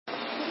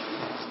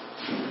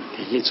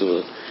一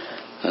组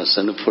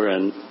神的仆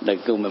人来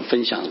跟我们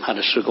分享他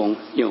的事工，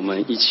因为我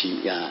们一起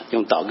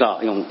用祷告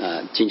用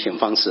金钱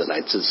方式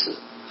来支持。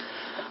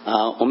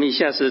我们以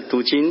下是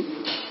读经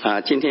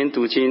今天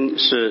读经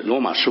是罗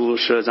马书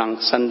12章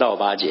3到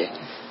8节。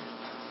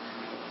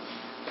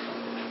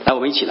来，我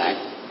们一起来。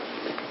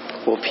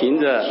我凭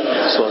着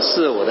所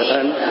赐我的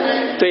恩，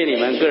对你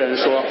们个人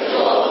说，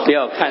不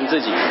要看自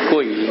己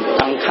过于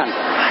当看，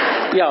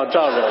要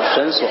照着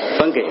神所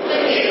分给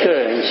个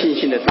人信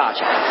心的大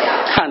小，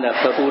看得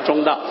合乎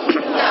中道。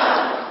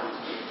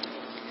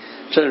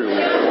正如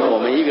我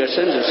们一个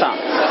身子上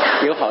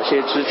有好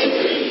些肢体，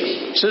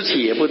肢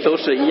体也不都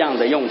是一样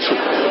的用处。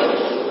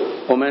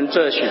我们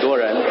这许多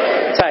人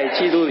在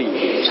基督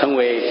里成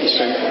为一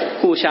身，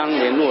互相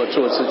联络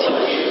做肢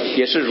体，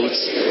也是如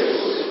此。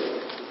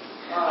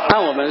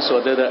按我们所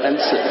得的恩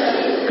赐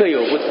各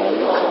有不同，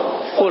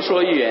或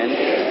说预言，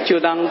就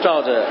当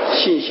照着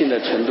信心的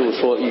程度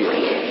说预言；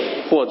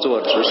或做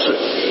执事，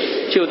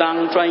就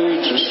当专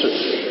一执事；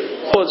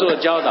或做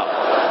教导，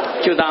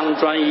就当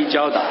专一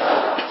教导；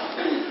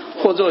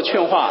或做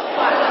劝化，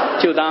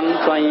就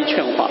当专一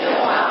劝化；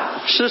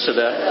施舍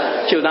的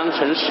就当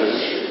诚实，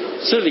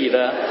治理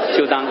的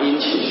就当殷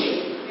勤，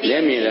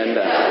怜悯人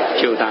的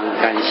就当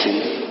甘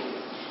心。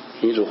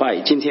民主话语，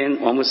今天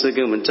王牧师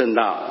给我们证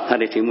道，他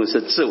的题目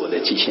是自我的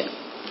极限。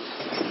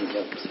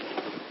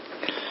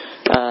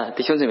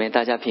弟兄姊妹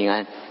大家平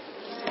安。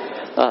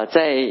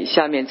在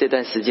下面这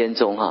段时间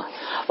中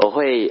我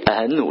会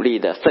很努力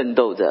的奋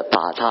斗着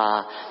把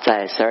它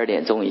在12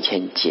点钟以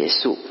前结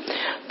束。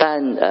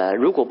但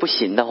如果不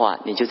行的话，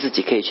你就自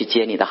己可以去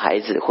接你的孩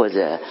子，或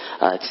者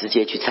直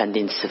接去餐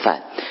厅吃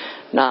饭。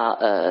那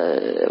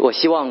我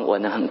希望我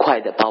能很快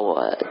的把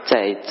我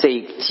在这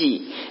一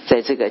季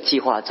在这个计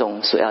划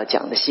中所要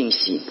讲的信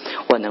息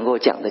我能够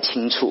讲得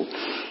清楚。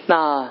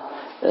那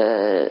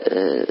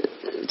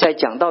在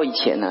讲到以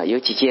前呢，有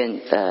几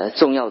件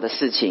重要的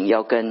事情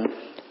要跟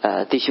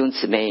弟兄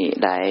姊妹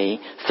来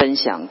分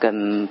享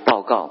跟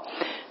报告。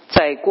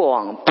在过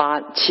往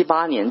7、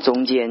8年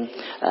中间，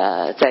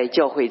在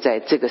教会在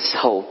这个时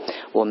候，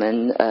我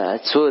们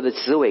所有的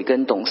执委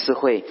跟董事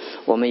会，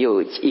我们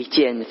有一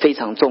件非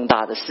常重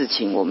大的事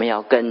情，我们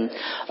要跟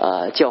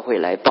教会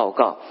来报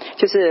告，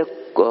就是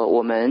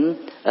我们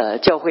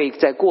教会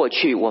在过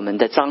去我们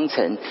的章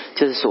程，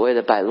就是所谓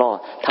的 by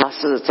law， 它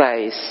是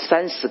在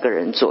30个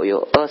人左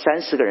右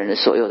，30个人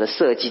左右的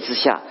设计之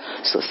下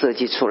所设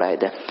计出来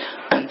的。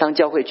当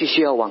教会继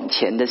续要往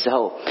前的时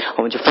候，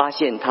我们就发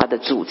现它的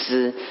组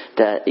织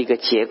的一个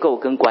结构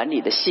跟管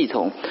理的系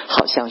统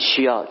好像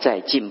需要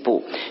再进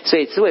步，所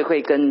以执委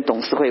会跟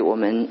董事会我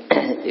们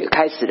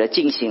开始了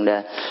进行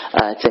了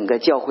整个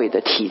教会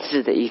的体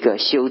制的一个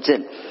修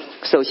正。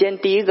首先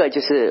第一个就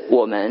是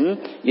我们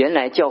原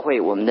来教会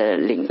我们的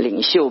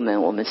领袖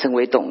们，我们称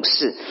为董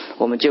事，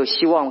我们就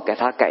希望给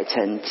它改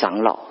成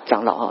长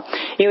老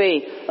因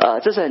为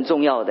这是很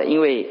重要的，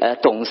因为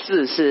董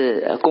事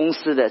是公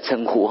司的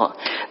称呼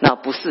那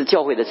不是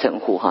教会的称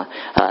呼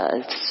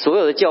所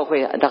有的教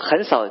会它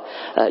很少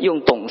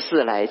用董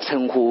事来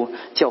称呼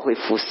教会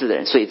服侍的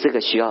人，所以这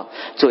个需要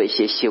做一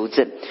些修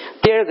正。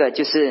第二个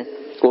就是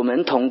我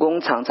们同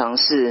工常常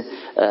是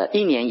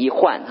1年一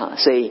换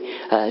所以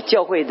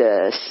教会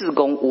的事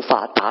工无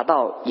法达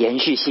到延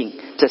续性，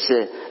这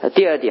是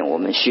第二点我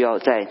们需要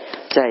再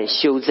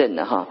修正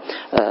的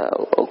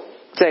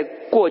在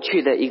过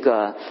去的一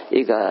个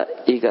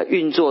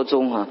运作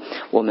中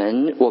我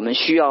们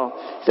需要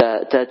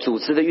的组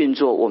织的运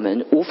作，我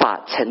们无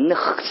法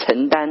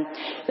承担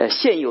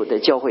现有的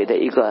教会的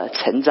一个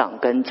成长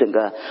跟整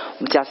个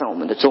加上我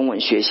们的中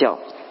文学校，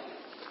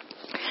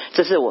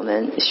这是我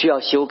们需要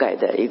修改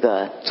的一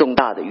个重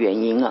大的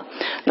原因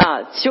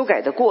那修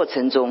改的过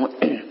程中，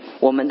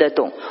我们的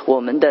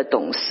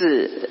董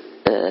事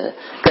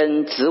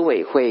跟执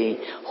委会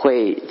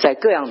在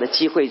各样的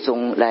机会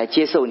中来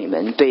接受你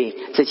们对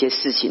这些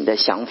事情的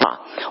想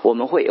法。我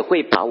们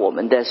会把我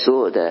们的所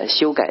有的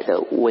修改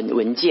的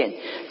文件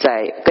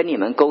在跟你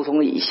们沟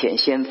通以前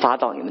先发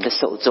到你们的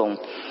手中。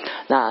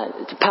那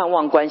盼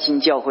望关心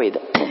教会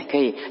的可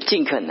以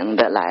尽可能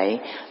的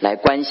来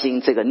关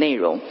心这个内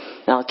容，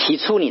然后提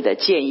出你的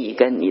建议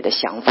跟你的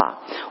想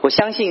法。我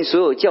相信所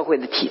有教会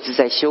的体制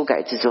在修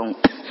改之中，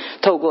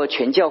透过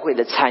全教会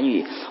的参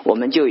与，我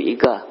们就有一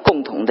个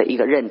共同的一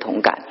个认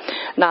同感。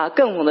那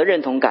共同的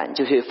认同感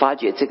就是发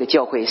觉这个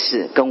教会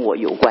是跟我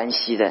有关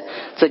系的，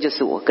这就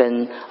是我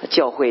跟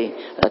教会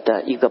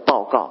的一个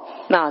报告。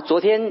那昨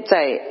天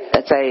在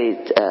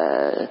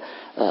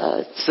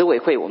执委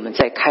会我们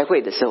在开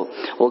会的时候，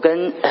我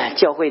跟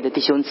教会的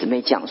弟兄姊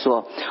妹讲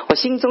说，我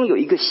心中有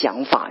一个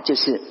想法，就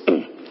是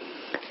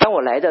当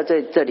我来到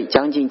这里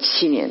将近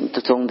7年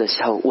中的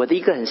时候，我的一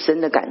个很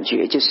深的感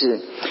觉就是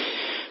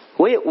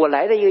我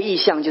来的一个意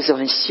向，就是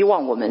很希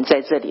望我们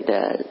在这里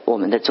的我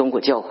们的中国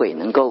教会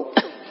能够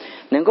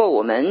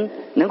我们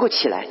能够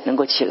起来，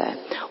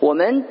我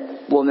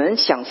们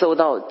享受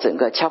到整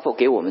个 chapel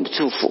给我们的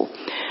祝福。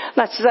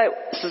那实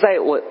在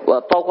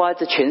我包括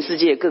这全世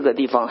界各个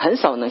地方很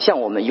少能像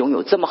我们拥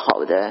有这么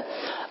好的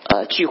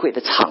聚会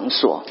的场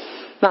所。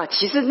那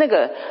其实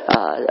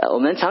我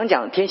们常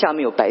讲天下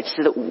没有白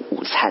吃的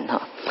午餐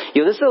哈，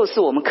有的时候是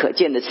我们可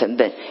见的成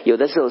本，有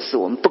的时候是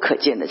我们不可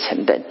见的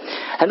成本。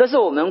很多时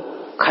候我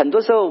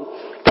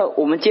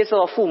们接受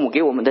到父母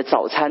给我们的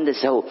早餐的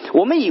时候，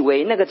我们以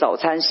为那个早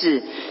餐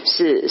是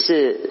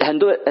很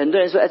多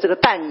人说，这个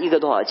蛋一个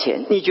多少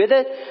钱？你觉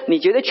得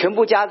全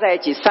部加在一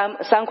起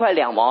3块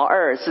2毛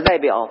2是代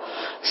表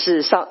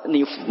是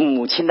你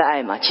母亲的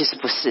爱吗？其实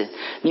不是，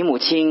你母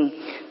亲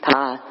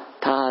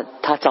她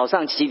早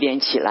上7点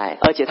起来，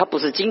而且她不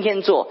是今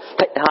天做，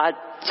她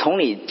从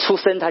你出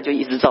生她就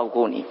一直照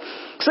顾你，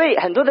所以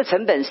很多的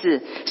成本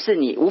是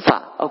你无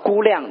法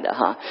估量的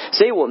哈。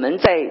所以我们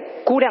在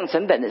估量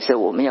成本的时候，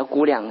我们要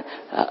估量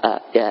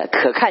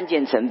可看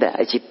见成本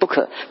以及不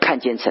可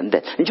看见成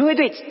本，你就会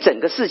对整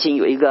个事情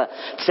有一个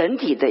整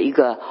体的一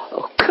个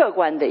客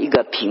观的一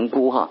个评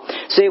估哈。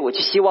所以我就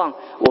希望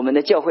我们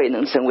的教会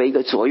能成为一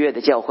个卓越的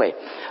教会，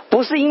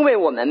不是因为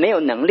我们没有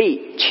能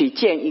力去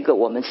建一个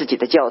我们自己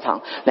的教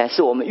堂，乃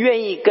是我们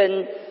愿意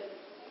跟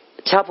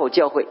Chapel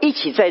教会一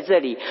起在这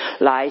里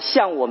来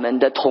向我们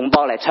的同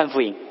胞来传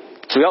福音。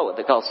主要我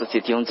的告诉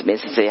弟兄姊妹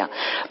是这样，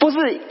不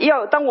是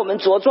要当我们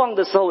茁壮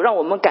的时候，让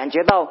我们感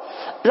觉到，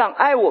让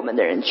爱我们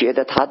的人觉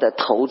得他的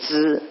投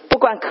资不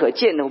管可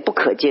见的或不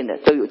可见的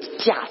都有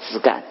价值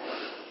感。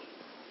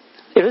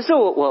有的时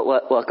候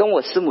我跟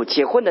我师母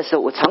结婚的时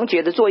候，我常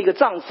觉得做一个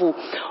丈夫，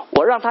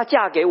我让她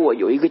嫁给我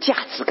有一个价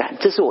值感，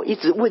这是我一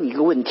直问一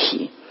个问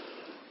题，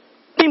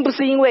并不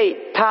是因为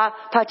她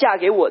嫁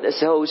给我的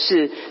时候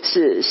是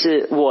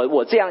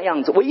我这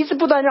样子，我一直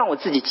不断让我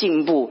自己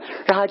进步，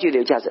让她觉得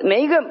有价值。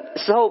每一个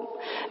时候，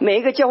每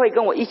一个教会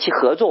跟我一起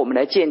合作，我们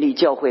来建立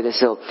教会的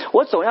时候，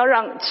我总要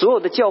让所有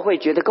的教会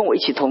觉得跟我一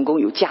起同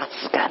工有价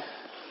值感，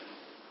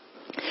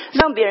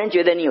让别人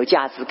觉得你有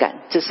价值感，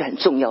这是很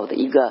重要的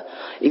一个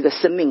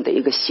生命的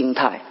一个心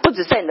态。不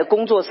止在你的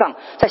工作上，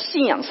在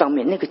信仰上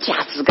面，那个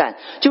价值感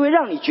就会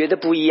让你觉得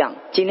不一样。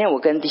今天我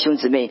跟弟兄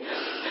姊妹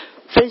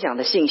分享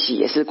的信息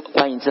也是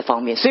关于这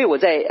方面，所以我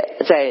在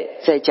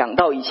讲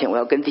道以前，我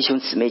要跟弟兄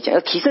姊妹讲，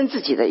要提升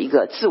自己的一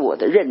个自我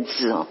的认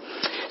知啊，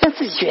让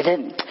自己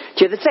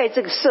觉得在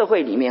这个社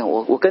会里面，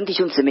我跟弟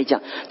兄姊妹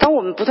讲，当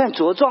我们不断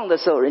茁壮的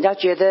时候，人家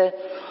觉得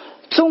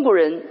中国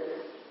人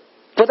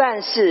不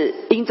但是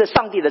因着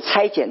上帝的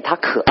差遣，他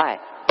可爱，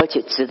而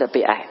且值得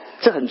被爱，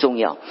这很重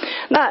要。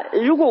那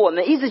如果我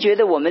们一直觉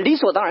得我们理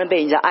所当然被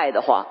人家爱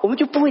的话，我们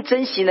就不会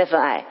珍惜那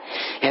份爱。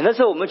很多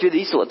时候我们觉得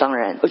理所当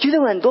然，我觉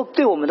得很多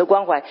对我们的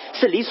关怀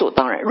是理所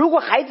当然。如果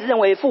孩子认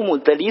为父母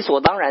的理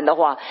所当然的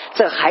话，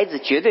这个孩子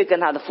绝对跟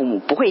他的父母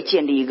不会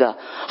建立一个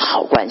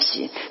好关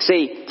系。所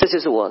以这就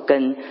是我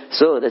跟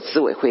所有的执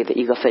委会的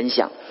一个分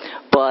享。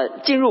我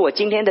进入我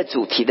今天的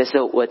主题的时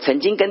候，我曾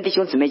经跟弟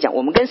兄姊妹讲，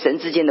我们跟神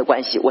之间的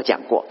关系我讲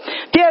过。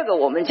第二个，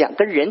我们讲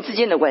跟人之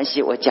间的关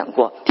系我讲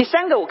过。第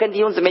三个，我跟弟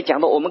兄姊妹讲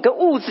到我们跟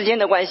物之间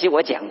的关系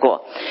我讲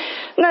过。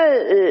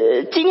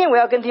那今天我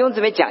要跟弟兄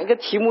姊妹讲一个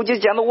题目，就是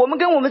讲到我们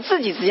跟我们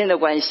自己之间的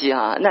关系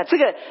啊。那这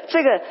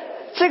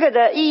个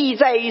的意义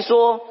在于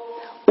说，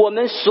我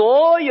们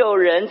所有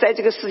人在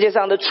这个世界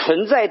上的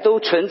存在都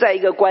存在一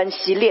个关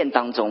系链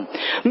当中，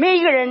没有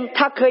一个人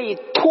他可以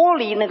脱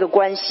离那个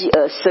关系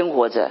而生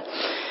活着。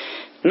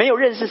没有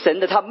认识神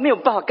的，他没有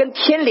办法跟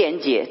天连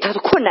结，他的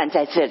困难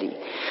在这里。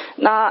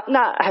那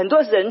很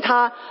多人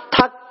他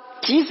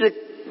即使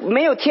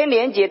没有天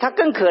连结，他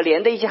更可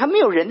怜的一些，他没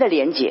有人的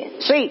连结，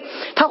所以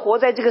他活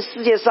在这个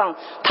世界上，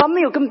他没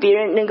有跟别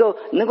人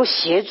能够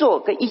协作，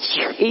跟一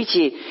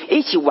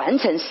起完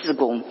成事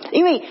工。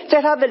因为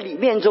在他的里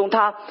面中，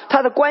他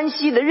的关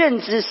系的认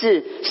知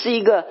是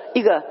一个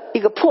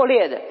破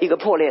裂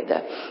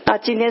的。那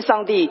今天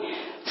上帝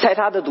在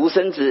他的独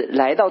生子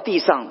来到地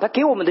上，他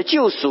给我们的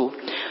救赎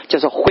叫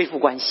做恢复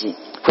关系。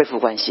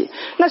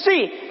那所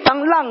以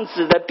当浪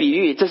子的比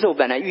喻，这是我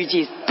本来预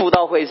计布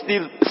道会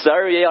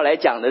12月要来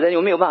讲的，但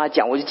我没有办法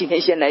讲，我就今天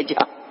先来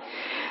讲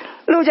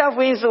路加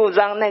福音15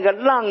章那个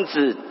浪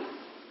子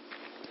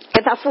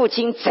跟他父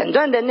亲诊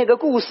断的那个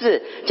故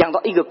事，讲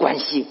到一个关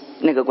系，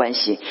那个关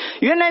系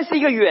原来是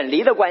一个远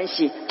离的关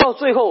系，到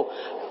最后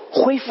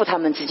恢复他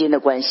们之间的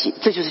关系，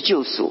这就是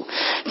救赎。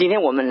今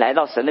天我们来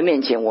到神的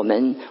面前，我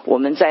们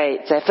在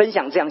分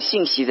享这样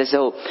信息的时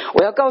候，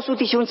我要告诉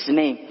弟兄姊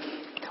妹，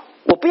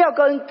我不要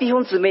跟弟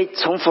兄姊妹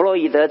从弗洛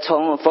伊德、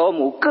从弗洛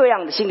姆各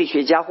样的心理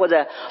学家或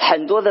者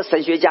很多的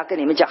神学家跟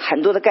你们讲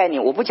很多的概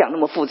念，我不讲那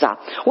么复杂，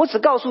我只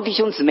告诉弟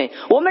兄姊妹，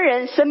我们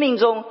人生命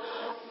中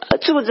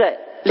住着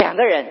两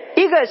个人，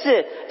一个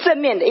是正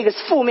面的，一个是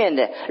负面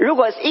的。如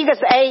果一个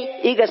是 A，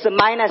 一个是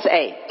minus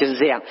A， 就是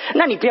这样。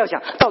那你不要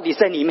想到底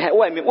在里面还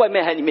外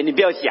面还里面，你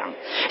不要想，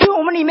因为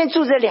我们里面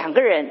住着两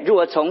个人。如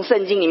果从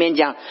圣经里面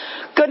讲，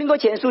哥林多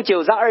前书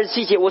9章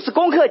27节，我是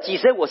攻克己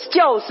身，我是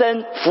叫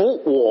声服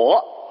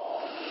我。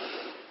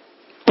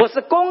我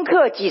是攻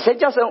克己身，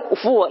叫声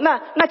服我。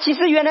那其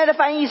实原来的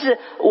翻译是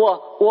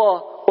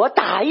我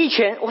打一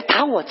拳，我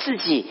打我自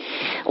己，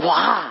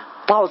哇，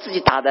把我自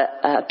己打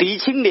的鼻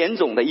青脸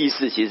肿的意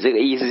思，其实这个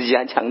意思是这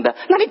样讲的。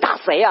那你打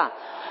谁啊？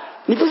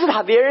你不是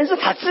打别人，是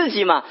打自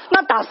己嘛？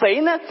那打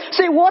谁呢？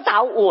所以我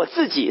打我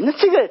自己。那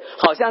这个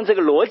好像这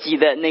个逻辑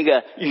的那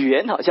个语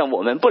言，好像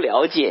我们不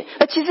了解。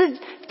其实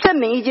证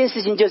明一件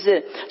事情，就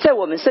是在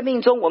我们生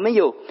命中，我们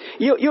有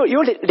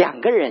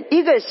两个人，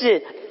一个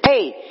是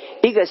A，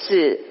 一个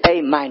是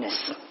A minus。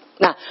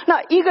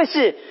那一个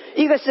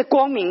是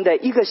光明的，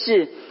一个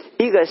是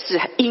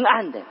阴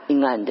暗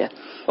的。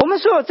我们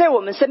所有在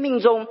我们生命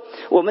中，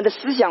我们的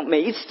思想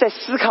每一次在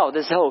思考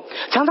的时候，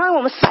常常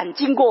我们闪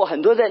经过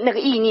很多的那个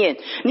意念，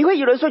你会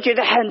有的时候觉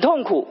得很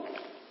痛苦。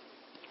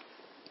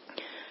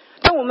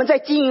当我们在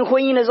经营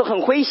婚姻的时候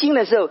很灰心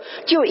的时候，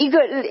就一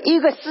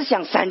个思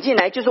想闪进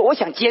来，就是我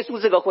想结束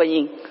这个婚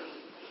姻。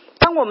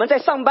当我们在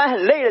上班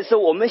很累的时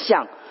候，我们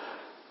想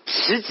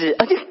辞职，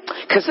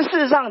可是事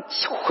实上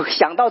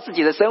想到自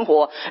己的生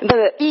活，那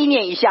个意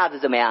念一下子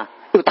怎么样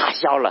又打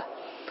消了。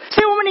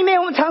所以我们里面，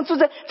我们常住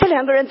着这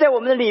两个人在我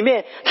们的里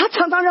面，他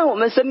常常让我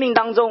们生命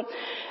当中，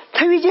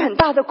他有一件很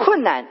大的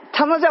困难，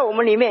常常在我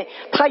们里面，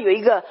他有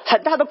一个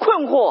很大的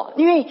困惑，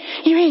因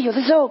为有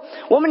的时候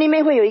我们里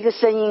面会有一个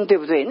声音，对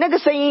不对？那个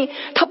声音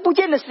它不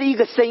见得是一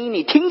个声音，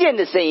你听见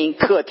的声音，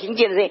可听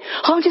见的声音，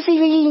好像就是一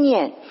个意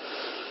念。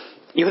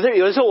有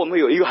的时候我们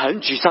有一个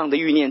很沮丧的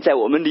意念在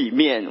我们里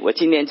面，我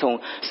今天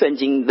从圣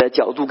经的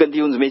角度跟弟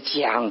兄姊妹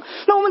讲，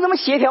那我们怎么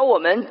协调我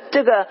们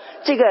这个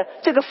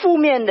负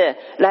面的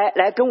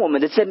来跟我们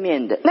的正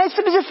面的？那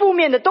是不是负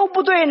面的都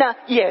不对呢？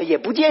也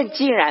不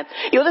尽然。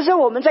有的时候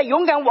我们在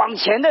勇敢往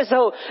前的时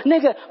候，那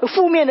个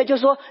负面的就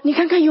说你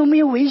看看有没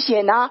有危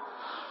险啊，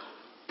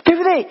对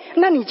不对？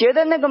那你觉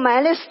得那个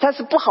minus 它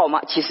是不好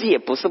吗？其实也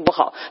不是不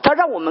好，它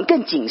让我们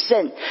更谨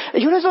慎。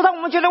有的时候当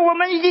我们觉得我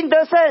们已经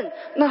得胜，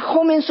那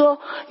后面说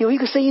有一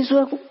个声音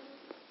说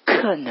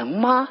可能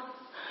吗？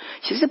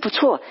其实不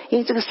错，因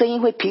为这个声音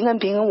会平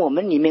衡我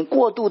们里面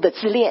过度的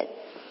自恋。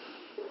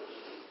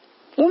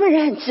我们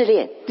人很自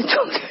恋，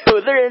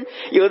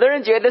有的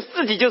人觉得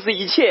自己就是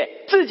一切，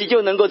自己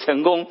就能够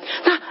成功。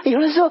那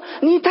有的时候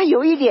他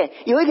有一点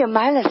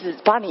minus，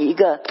 把你一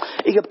个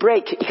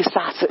break 一个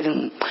刹车，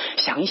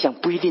想一想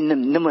不一定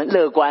那么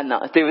乐观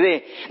了，对不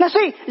对？那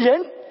所以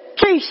人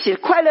最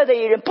快乐的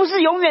人不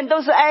是永远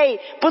都是 A，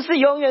 不是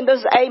永远都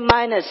是 A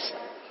minus，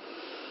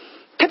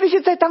 他必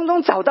须在当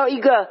中找到一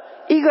个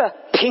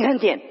平衡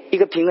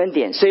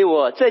点，所以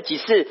我这几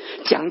次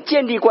讲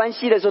建立关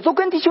系的时候，都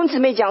跟弟兄姊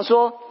妹讲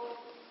说，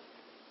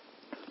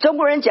中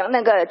国人讲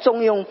那个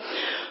中庸，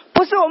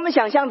不是我们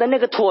想象的那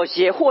个妥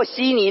协和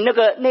稀泥，那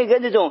种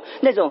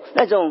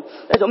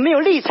没有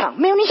立场，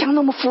没有你想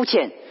那么肤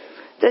浅。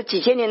这几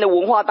千年的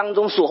文化当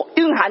中所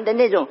蕴含的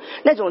那种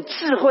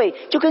智慧，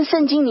就跟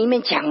圣经里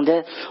面讲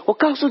的，我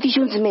告诉弟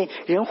兄姊妹，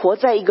人活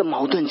在一个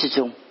矛盾之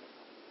中。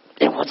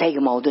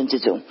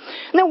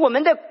那我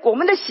们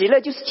的喜乐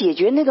就是解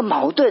决那个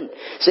矛盾。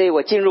所以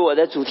我进入我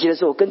的主题的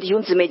时候，我跟弟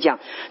兄姊妹讲，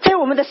在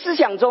我们的思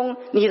想中，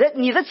你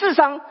的智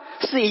商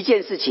是一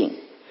件事情，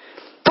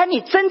但你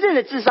真正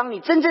的智商，你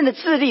真正的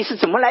智力是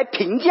怎么来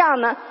评价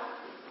呢？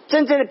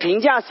真正的评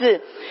价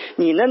是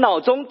你的脑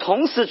中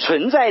同时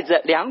存在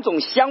着两种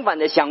相反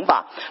的想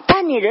法，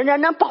但你仍然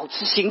能保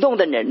持行动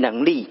的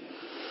能力。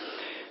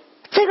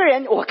这个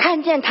人我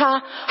看见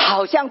他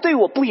好像对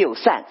我不友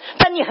善，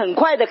但你很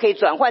快的可以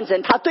转换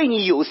成他对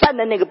你友善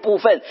的那个部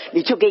分，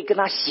你就可以跟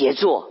他协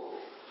作。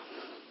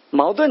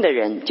矛盾的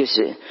人就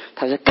是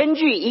他是根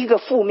据一个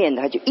负面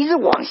的，他就一直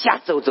往下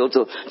走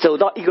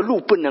到一个路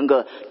不能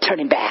够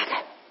turning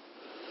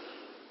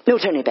back，no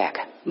turning back，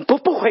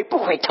 不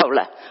回头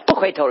了。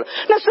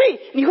那所以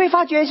你会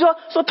发觉说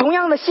同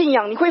样的信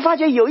仰，你会发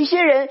觉有一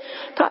些人，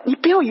你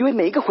不要以为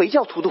每一个回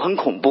教徒都很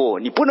恐怖，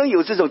你不能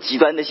有这种极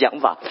端的想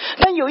法。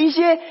但有一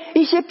些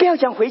不要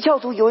讲回教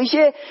徒，有一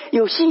些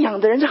有信仰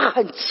的人是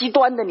很极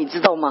端的，你知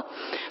道吗？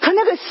他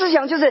那个思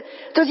想就是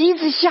一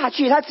直下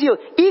去，他只有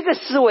一个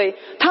思维，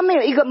他没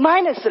有一个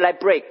minus 来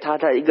break 他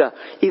的一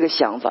个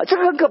想法，这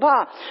个很可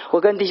怕。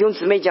我跟弟兄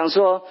姊妹讲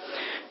说，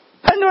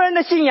很多人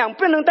的信仰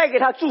不能带给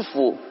他祝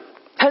福，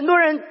很多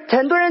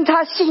人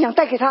他信仰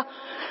带给他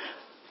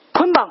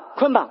捆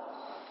绑。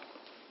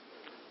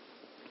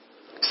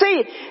所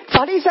以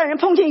法利赛人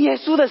碰见耶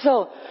稣的时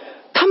候，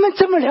他们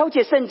这么了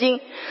解圣经，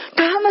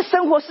但他们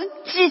生活是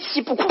极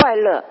其不快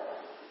乐。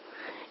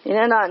你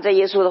看到在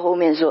耶稣的后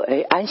面说，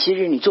安息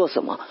日你做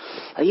什么？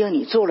哎呀，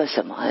你做了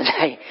什么？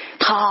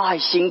太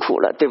辛苦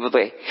了，对不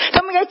对？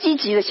他们应该积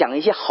极的想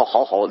一些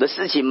好的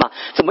事情嘛，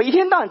怎么一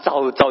天到晚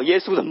找耶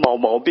稣的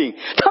毛病？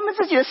他们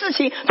自己的事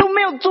情都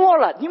没有做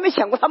了，你有没有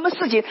想过他们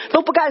事情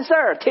都不干事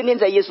儿，天天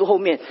在耶稣后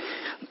面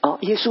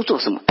耶稣做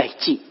什么？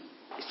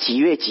几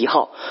月几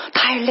号？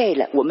太累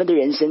了。我们的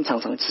人生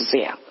常常是这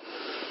样，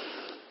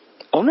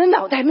我们的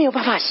脑袋没有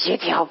办法协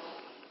调，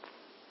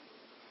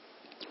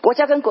国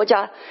家跟国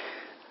家，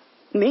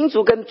民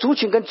族跟族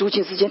群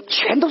之间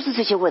全都是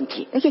这些问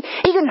题。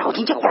一个脑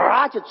筋就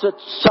哗就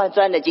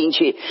钻了进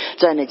去，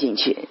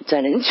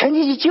你全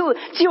进去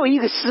只有一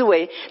个思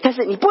维，但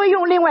是你不会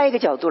用另外一个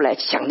角度来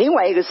想另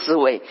外一个思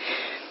维。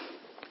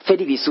腓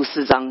立比书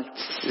4章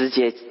10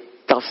节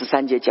到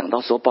13节讲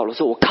到说，保罗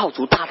说，我靠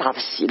主大大的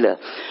喜乐，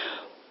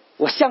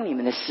我向你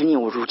们的思念，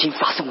我如今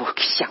发生，我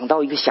想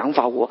到一个想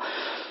法，我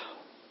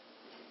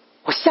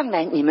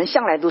你们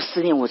向来都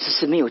思念我，只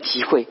是没有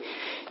机会，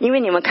因为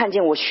你们看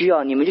见我需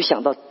要，你们就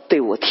想到对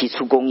我提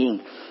出供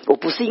应。我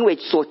不是因为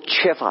说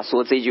缺乏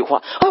说这句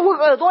话，我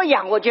耳朵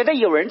痒，我觉得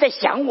有人在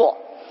想我，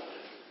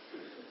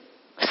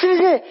是不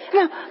是？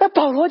那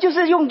保罗就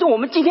是用我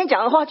们今天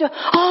讲的话，就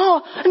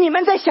你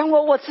们在想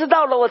我，我知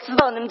道了，我知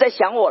道你们在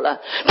想我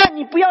了。但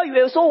你不要以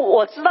为说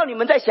我知道你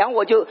们在想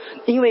我，就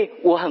因为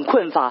我很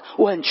困乏，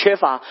我很缺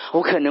乏，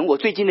我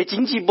最近的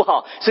经济不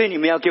好，所以你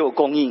们要给我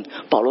供应。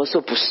保罗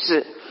说不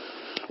是，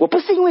我不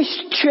是因为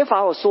缺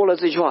乏我说了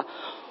这句话，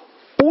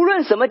无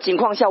论什么情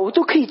况下我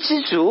都可以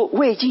知足，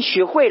我已经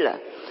学会了。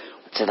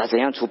知道怎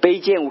样处卑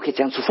贱，我可以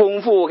怎样处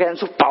丰富，我可以怎样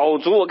处饱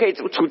足，我可以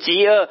处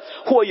饥饿，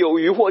或有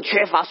余或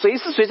缺乏，随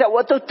时随在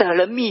我都得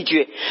了秘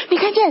诀。你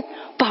看见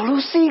保罗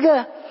是一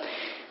个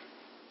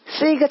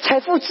财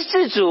富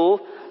自主，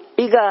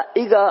一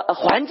个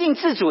环境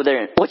自主的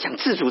人。我讲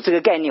自主这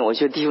个概念，我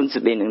觉得弟兄姊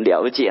妹能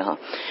了解哈，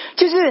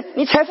就是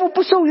你财富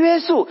不受约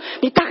束，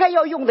你大概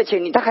要用的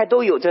钱，你大概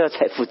都有这个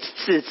财富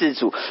自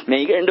主。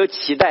每一个人都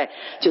期待，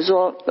就是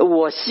说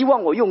我希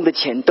望我用的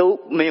钱都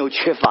没有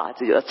缺乏，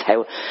这个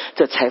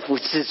财富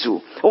自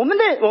主。我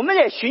们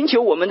也寻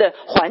求我们的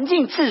环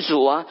境自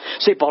主啊。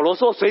所以保罗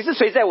说，随时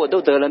随在我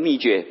都得了秘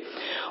诀，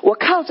我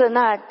靠着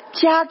那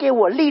加给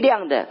我力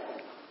量的，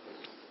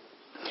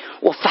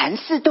我凡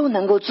事都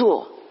能够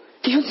做。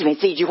弟兄姊妹，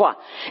这一句话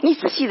你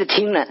仔细的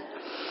听了，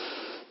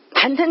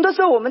很多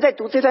时候我们在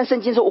读这段圣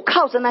经的时候，我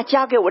靠着那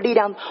加给我力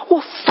量，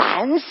我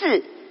凡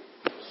事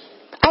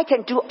I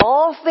can do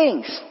all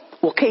things，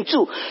 我可以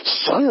做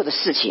所有的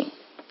事情。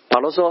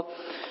保罗说，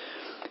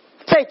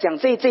在讲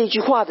这一句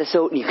话的时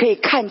候，你可以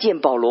看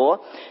见保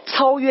罗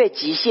超越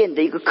极限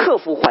的一个克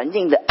服环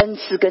境的恩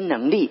赐跟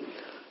能力。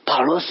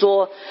保罗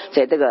说，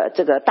在这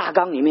个大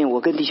纲里面，我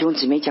跟弟兄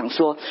姊妹讲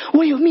说，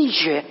我有秘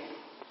诀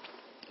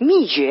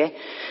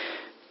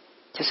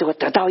就是我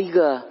得到一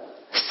个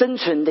生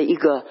存的一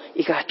个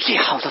最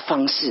好的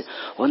方式，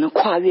我能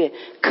跨越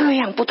各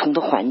样不同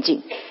的环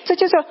境，这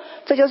就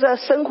是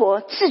生活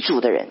自主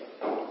的人。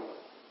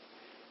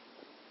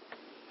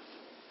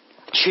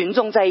群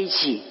众在一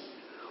起，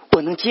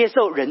我能接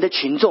受人的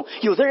群众，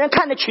有的人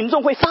看着群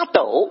众会发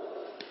抖，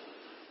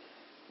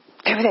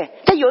对不对？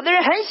但有的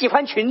人很喜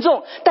欢群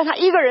众，但他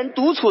一个人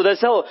独处的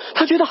时候，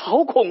他觉得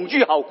好恐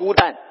惧好孤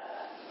单。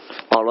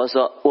保罗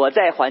说，我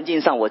在环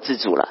境上我自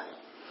主了，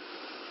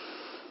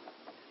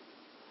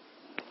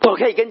我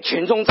可以跟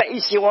群众在一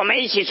起，我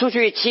们一起出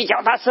去骑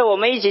脚踏车，我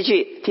们一起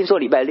去，听说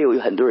礼拜六有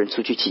很多人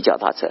出去骑脚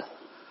踏车，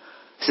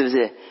是不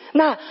是？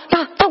那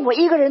当我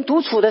一个人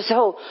独处的时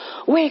候，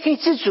我也可以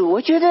自主，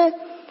我觉得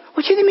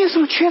没有什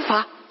么缺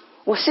乏，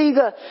我是一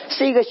个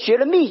学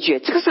了秘诀，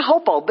这个是好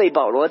宝贝。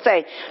保罗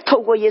在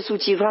透过耶稣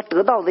基督他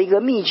得到的一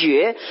个秘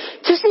诀，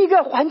这是一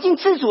个环境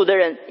自主的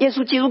人。耶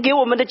稣基督给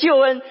我们的救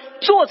恩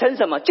做成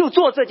什么就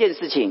做这件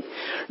事情，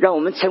让我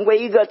们成为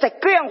一个在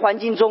各样环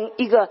境中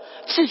一个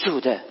自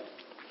主的。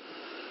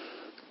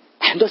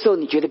很多时候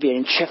你觉得别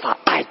人缺乏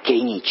爱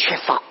给你，缺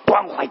乏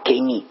关怀给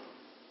你，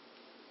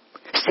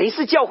谁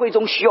是教会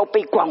中需要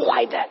被关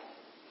怀的？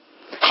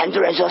很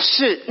多人说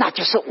是，那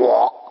就是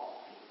我，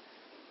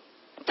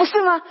不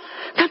是吗？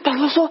但保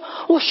罗说，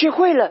我学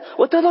会了，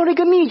我得到了一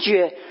个秘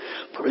诀，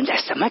不论在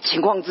什么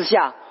情况之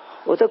下，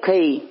我都可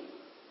以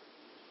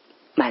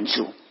满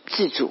足、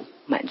自主、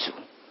满足，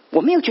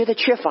我没有觉得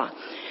缺乏。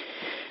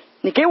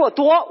你给我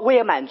多我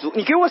也满足，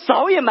你给我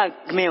少也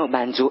没有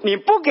满足，你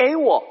不给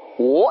我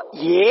我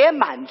也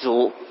满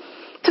足，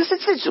这是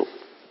自主。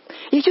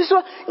也就是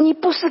说，你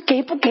不是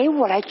给不给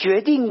我来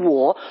决定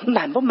我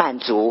满不满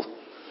足。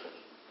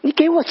你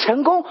给我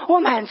成功我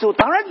满足，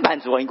当然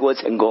满足，你给我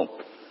成功。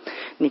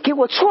你给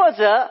我挫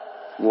折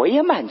我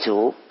也满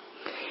足，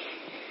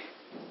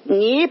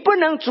你不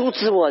能阻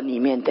止我里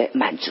面的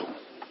满足。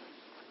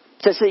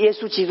这是耶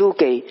稣基督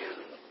给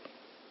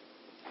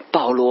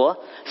保罗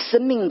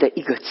生命的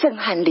一个震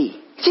撼力。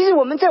其实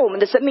我们在我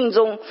们的生命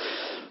中，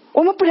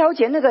我们不了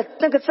解那个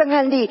震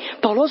撼力。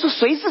保罗说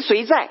随时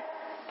随在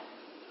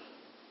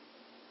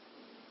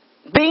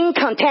being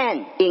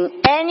content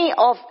in any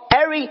of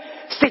every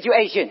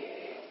situation。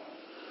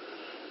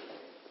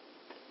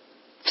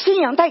 信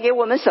仰带给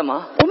我们什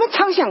么？我们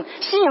常想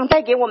信仰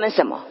带给我们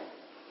什么？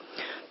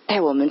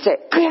带我们在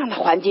各样的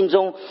环境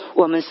中，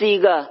我们是一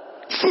个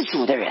自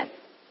主的人。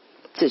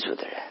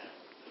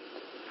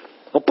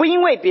我不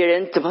因为别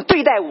人怎么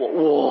对待我，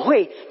我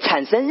会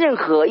产生任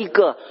何一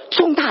个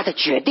重大的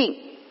决定。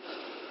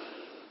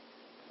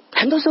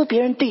很多时候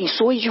别人对你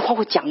说一句话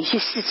或讲一些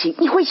事情，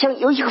你会想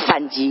有一个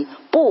反击，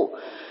不，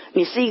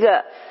你是一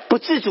个不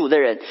自主的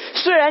人。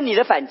虽然你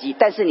的反击，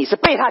但是你是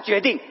被他决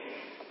定。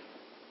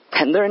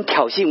很多人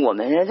挑衅我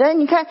们，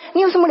你看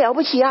你有什么了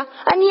不起啊？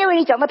你以为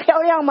你长得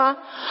漂亮吗？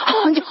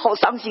你就好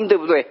伤心，对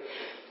不对？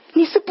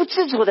你是不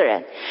自主的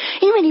人，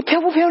因为你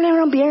漂不漂亮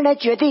让别人来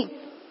决定。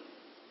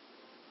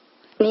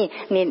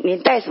你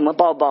带什么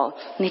包包，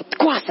你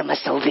挂什么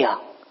手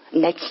表，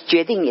你来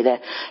决定你的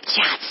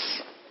价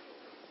值。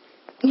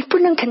你不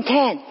能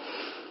content，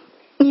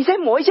你在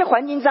某一些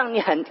环境上你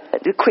很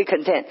quick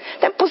content，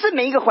 但不是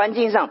每一个环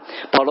境上。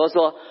保罗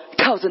说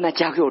靠着那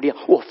加给我力量，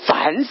我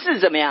凡事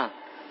怎么样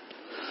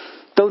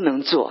都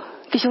能做。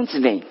弟兄姊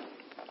妹，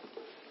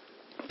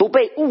不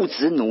被物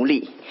质奴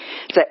隶，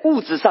在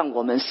物质上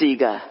我们是一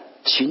个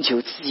寻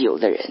求自由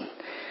的人。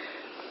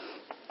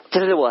这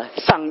是我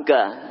上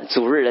个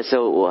主日的时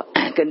候我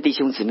跟弟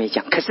兄姊妹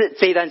讲。可是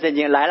这一段圣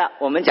经来了，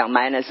我们讲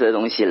minus 的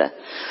东西了。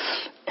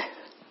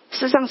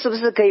世上是不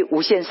是可以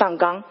无限上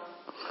纲？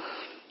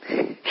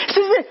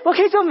是不是我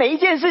可以做每一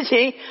件事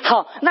情？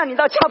好，那你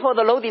到 chapel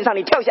的楼顶上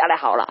你跳下来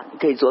好了，你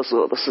可以做所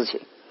有的事情。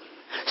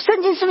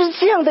圣经是不是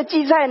这样的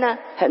记载呢？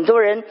很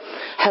多人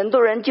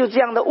就这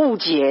样的误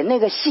解那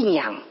个信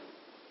仰，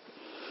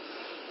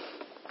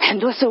很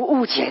多时候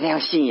误解那样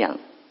信仰。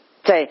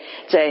在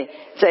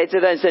这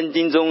段圣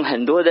经中，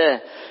很多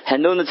的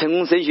成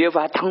功神学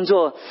法当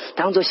作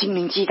心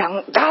灵鸡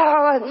汤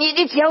啊！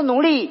你只要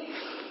努力。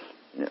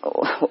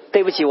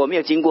对不起，我没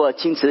有经过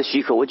亲子的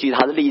许可，我举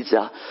他的例子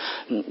啊。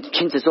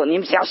亲子说，你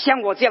们只要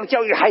像我这样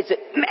教育孩子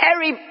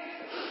 ，Mary,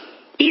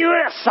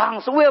 your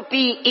sons will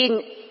be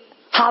in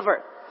Harvard。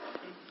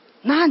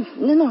那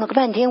弄了个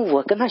半天，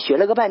我跟他学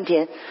了个半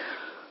天，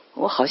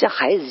我好像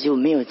孩子就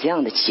没有这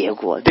样的结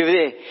果，对不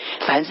对？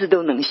凡事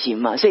都能行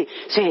嘛。所以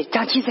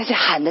当亲在这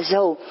喊的时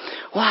候，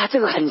哇，这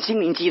个很心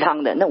灵鸡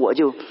汤的，那我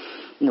就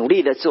努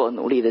力的做。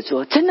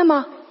真的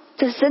吗？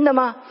这是真的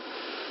吗？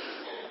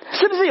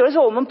是不是有的时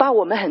候我们把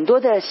我们很多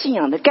的信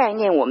仰的概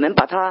念，我们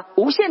把它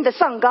无限的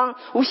上纲，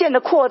无限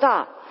的扩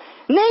大，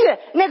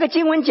那个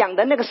经文讲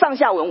的那个上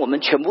下文我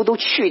们全部都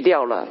去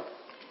掉了。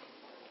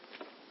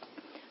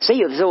所以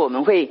有的时候我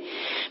们会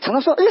常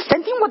常说，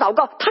神听我祷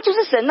告，他就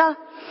是神啊。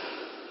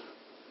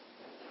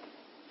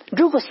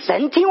如果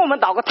神听我们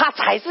祷告，他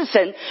才是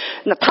神，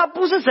那他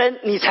不是神，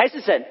你才是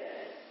神。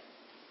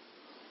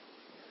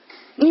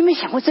你有没有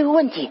想过这个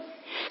问题？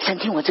神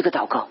听我这个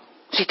祷告，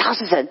所以他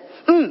是神。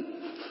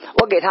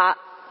我给他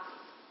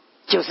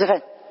90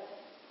分。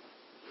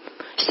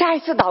下一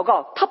次祷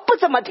告他不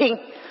怎么听，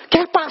给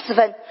他80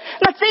分。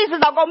那这一次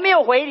祷告没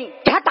有回应，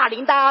给他打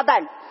0大鸭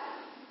蛋。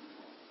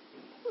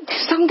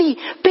上帝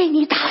被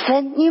你打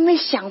分，你有没有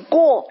想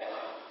过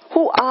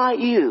Who are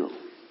you？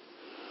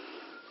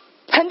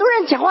 很多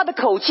人讲话的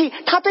口气，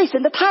他对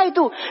神的态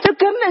度，这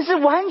根本是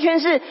完全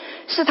是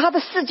他的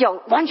视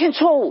角完全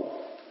错误。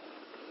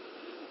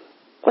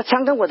我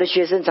常跟我的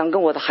学生，常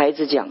跟我的孩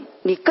子讲，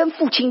你跟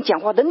父亲讲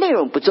话的内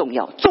容不重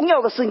要，重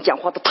要的是你讲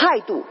话的态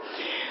度。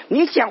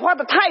你讲话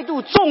的态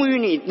度重于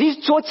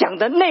你所讲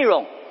的内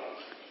容。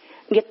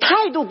你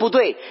态度不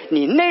对，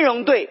你内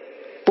容对，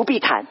不必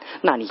谈。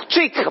那你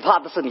最可怕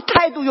的是你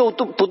态度又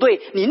不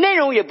对，你内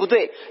容也不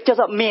对，叫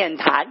做免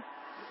谈。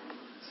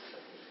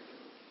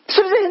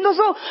是不是很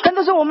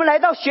多时候我们来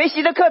到学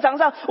习的课堂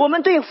上，我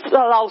们对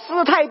老师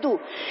的态度，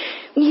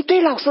你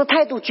对老师的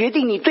态度决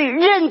定你对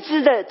认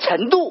知的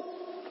程度。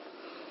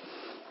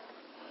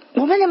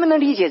我们能不能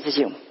理解这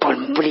些？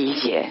不理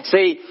解。所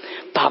以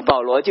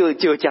保罗就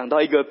讲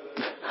到一个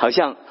好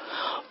像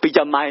比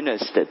较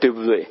minus 的，对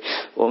不对？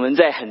我们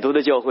在很多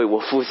的教会，我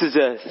服侍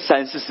这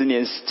30-40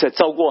年，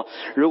超过，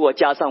如果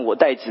加上我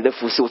代职的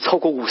服侍，我超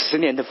过50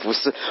年的服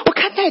侍，我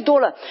看太多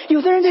了。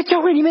有的人在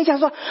教会里面讲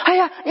说，哎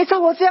呀，你照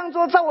我这样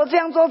做，照我这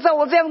样做，照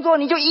我这样做，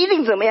你就一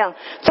定怎么样？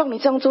照你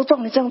这样做，照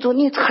你这样做，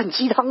你很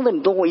鸡汤的，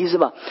你懂我意思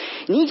吧？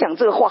你讲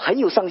这个话很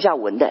有上下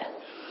文的，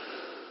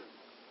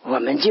我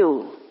们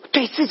就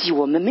对自己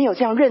我们没有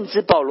这样认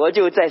知。保罗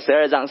就在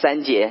12章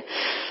3节，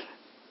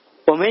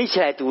我们一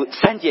起来读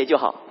3节就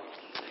好。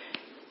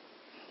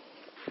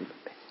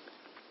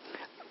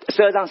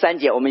12章3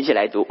节，我们一起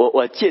来读。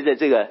我借着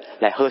这个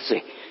来喝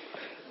水。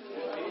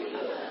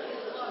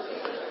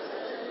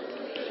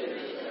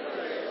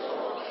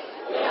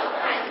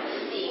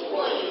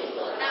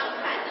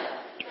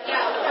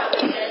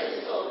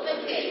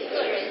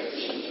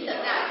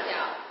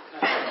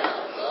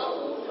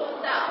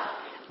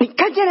你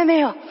看见了没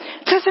有？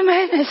这是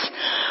madness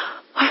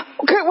啊！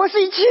我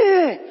是一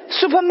切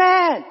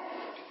Superman。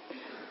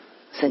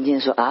圣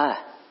经说啊，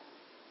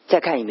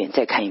再看一遍，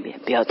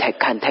不要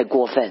看太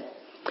过分。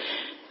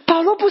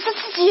保罗不是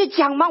自己也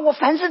讲吗？我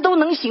凡事都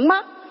能行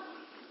吗？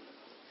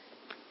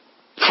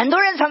很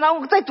多人常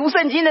常在读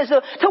圣经的时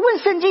候，他问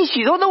圣经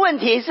许多的问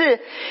题，是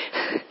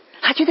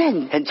他觉得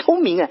很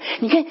聪明啊。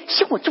你看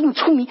像我这么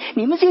聪明，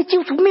你们这些基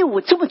督徒没有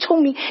我这么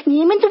聪明，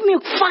你们都没有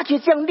发觉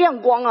这样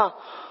亮光啊。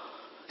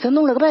这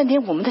弄了个半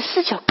天，我们的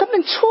视角根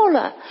本错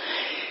了。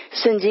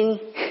圣经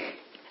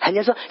人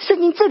家说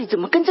圣经这里怎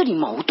么跟这里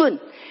矛盾？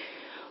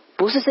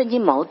不是圣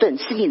经矛盾，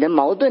是你的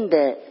矛盾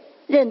的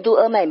任督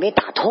二脉没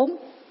打通。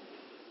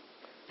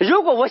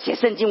如果我写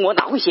圣经，我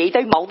哪会写一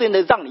堆矛盾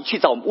的让你去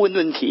找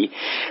问题？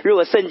如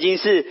果圣经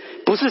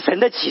不是神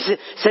的启示，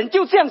神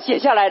就这样写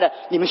下来的，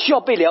你们需要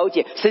被了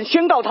解。神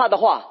宣告他的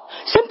话，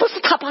神不是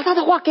他把他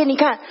的话给你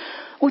看。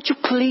Would you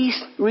please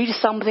read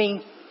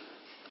something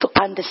to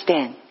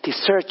understand, to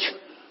search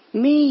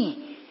me？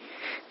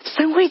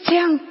 神会这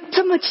样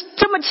这么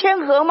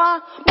谦和吗？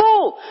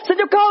不，神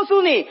就告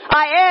诉你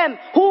I am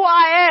who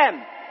I am。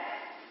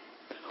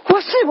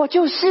 我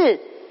就是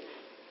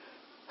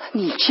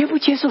你接不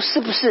接受是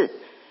不是？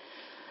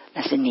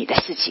那是你的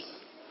事情，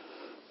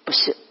不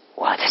是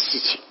我的事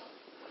情。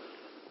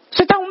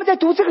所以当我们在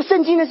读这个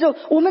圣经的时候，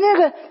我们那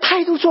个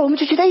态度错，我们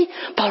就觉得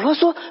保罗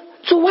说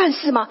做万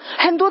事嘛，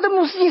很多的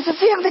牧师也是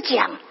这样的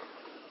讲。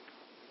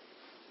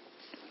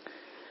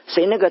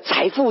所以那个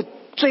财富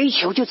追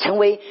求就成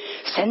为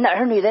神的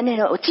儿女的那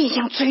种竞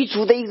相追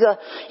逐的一个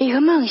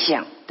梦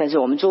想。但是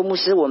我们做牧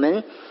师，我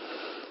们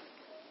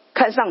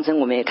看上层，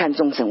我们也看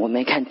中层，我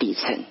们也看底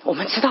层。我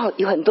们知道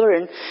有很多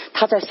人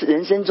他在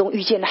人生中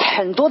遇见了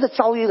很多的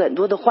遭遇，很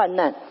多的患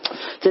难，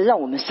这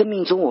让我们生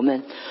命中我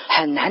们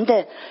很难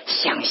的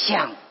想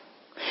象。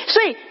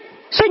所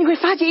以你会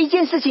发觉一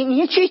件事情，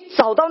你去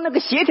找到那个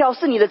协调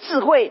是你的智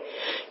慧。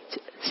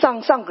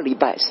上个礼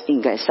拜，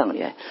应该上个礼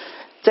拜，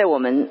在我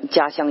们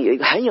家乡有一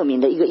个很有名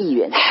的一个议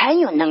员，很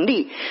有能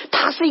力，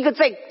他是一个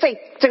在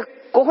这个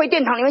国会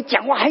殿堂里面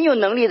讲话很有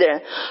能力的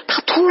人，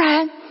他突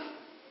然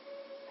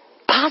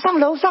爬上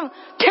楼上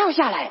跳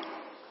下来，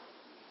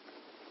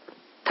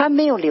他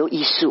没有留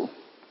遗书，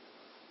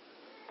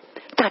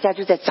大家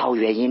就在找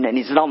原因了，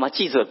你知道吗？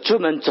记者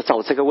专门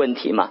找这个问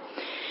题嘛。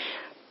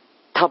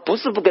他不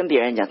是不跟别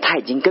人讲，他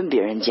已经跟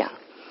别人讲。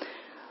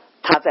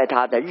他在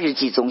他的日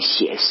记中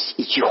写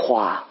一句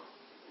话，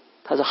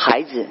他说：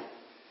孩子，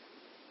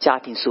家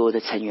庭所有的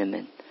成员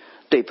们，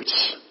对不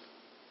起，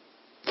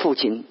父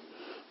亲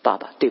爸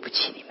爸，对不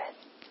起你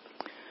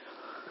们。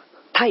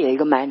他有一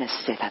个 minus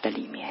在他的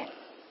里面，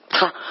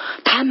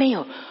他没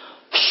有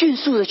迅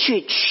速的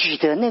去取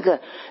得那个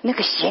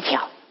协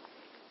调。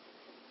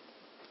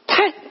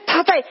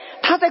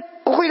他在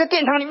国会的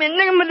殿堂里面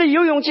那么的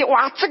有勇气，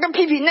哇，这个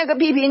批评那个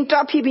批评，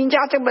抓批评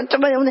家这么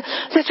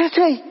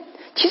对，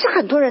其实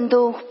很多人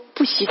都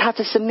不惜他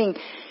的生命，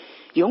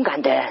勇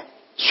敢的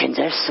选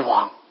择死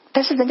亡。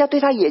但是人家对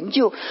他研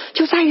究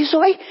就在于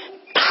说，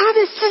他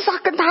的自杀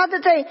跟他的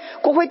在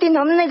国会殿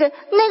堂的那个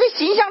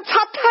形象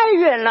差太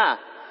远了，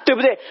对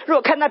不对？如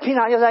果看他平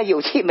常就是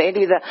有气没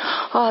力的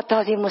啊，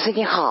大提姆斯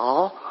你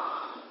好，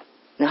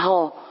然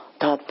后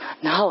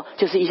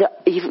就是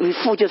一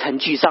副就很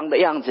沮丧的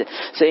样子，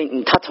所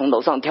以他从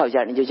楼上跳下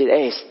来，你就觉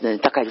得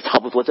大概是差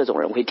不多这种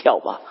人会跳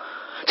吧。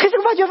可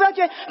是发觉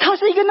他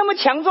是一个那么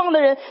强壮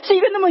的人，是一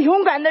个那么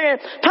勇敢的人，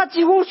他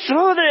几乎所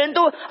有的人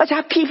都，而且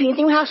他批评，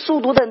因为他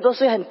书读的很多，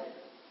所以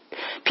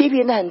批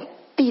评的很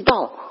地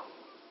道，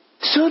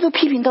所有的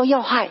批评都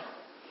要害，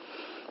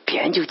别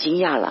人就惊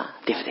讶了，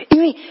对不对？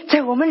因为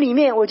在我们里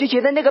面，我就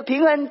觉得那个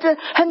平衡这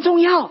很重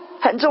要，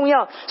很重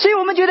要。所以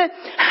我们觉得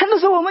很多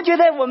时候，我们觉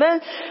得我们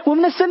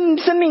的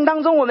生命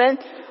当中，我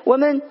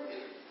们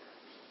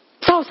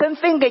造神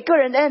分给个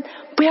人的恩，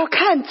不要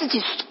看自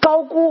己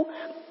高估。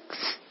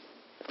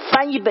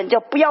翻译本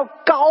叫不要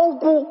高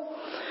估，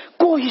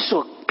过于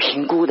所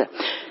评估的。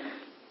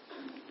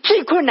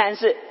最困难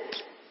是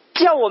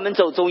叫我们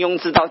走中庸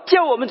之道，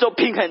叫我们走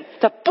平衡，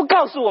他不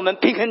告诉我们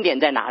平衡点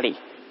在哪里。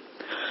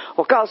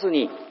我告诉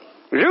你，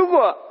如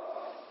果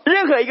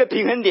任何一个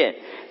平衡点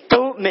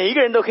每一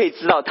个人都可以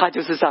知道，他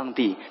就是上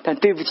帝。但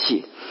对不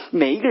起，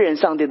每一个人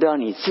上帝都要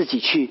你自己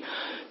去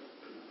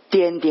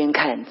掂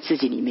看，自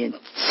己里面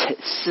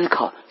思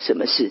考什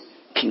么是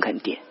平衡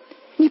点。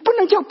你不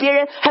能叫别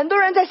人。很多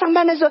人在上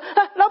班的时候，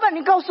老板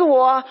你告诉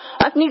我啊，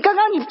你刚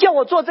刚你叫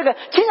我做这个，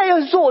现在又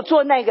是说我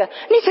做那个，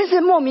你真是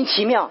莫名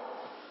其妙。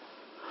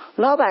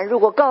老板如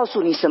果告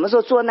诉你什么时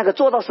候做那个，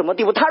做到什么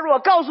地步，他如果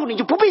告诉你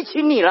就不必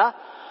请你了。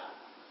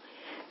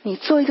你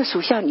做一个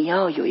属下，你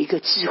要有一个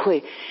智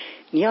慧，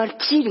你要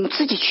机灵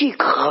自己去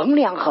衡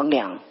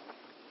量。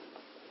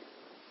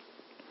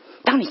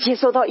当你接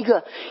收到一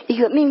个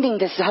命令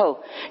的时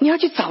候，你要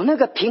去找那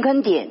个平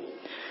衡点，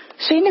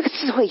所以那个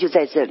智慧就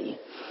在这里。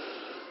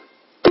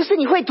不是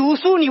你会读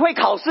书，你会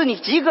考试，你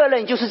及格了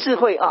你就是智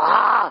慧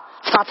啊，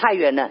差太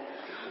远了。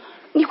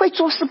你会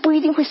做事不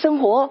一定会生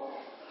活。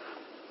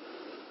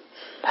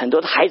很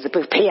多的孩子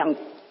被培养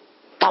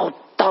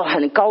到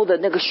很高的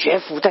那个学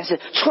府，但是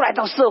出来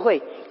到社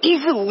会一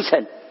事无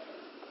成。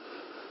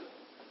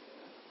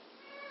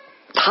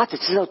他只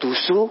知道读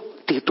书，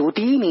读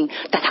第一名，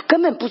但他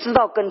根本不知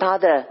道跟他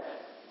的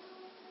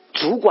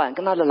主管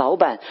跟他的老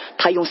板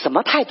他用什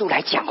么态度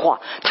来讲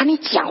话，他连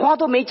讲话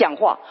都没讲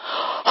话，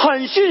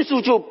很迅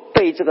速就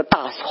被这个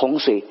大洪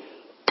水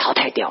淘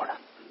汰掉了。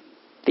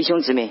弟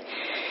兄姊妹，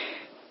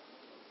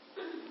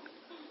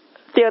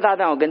第二大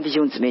段我跟弟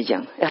兄姊妹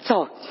讲，要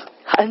照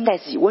恩待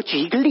自己。我举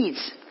一个例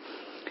子，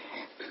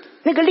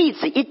那个例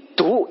子一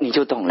读你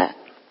就懂了。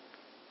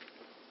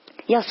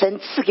要神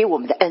赐给我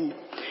们的恩，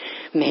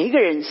每一个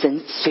人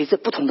神随着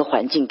不同的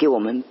环境给我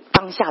们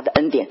当下的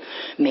恩典，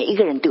每一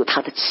个人都有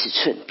他的尺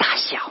寸大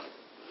小，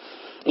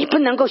你不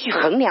能够去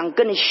衡量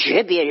跟你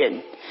学别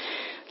人。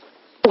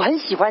我很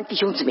喜欢弟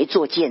兄姊妹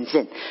做见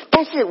证，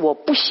但是我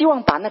不希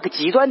望把那个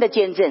极端的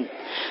见证。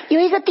有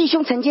一个弟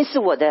兄曾经是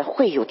我的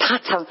会友，他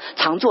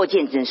常做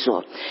见证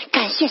说，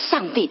感谢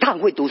上帝，他很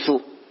会读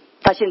书，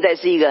他现在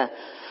是一个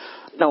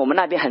我们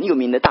那边很有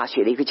名的大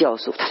学的一个教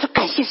授。他说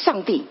感谢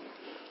上帝，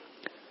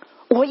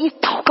我一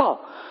祷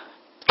告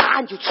答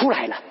案就出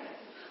来了。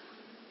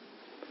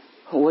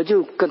我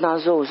就跟他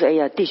说，我说哎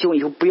呀，弟兄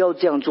以后不要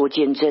这样做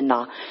见证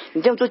啊，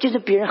你这样做见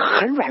证别人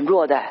很软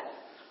弱的。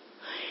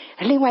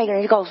另外一个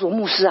人就告诉我，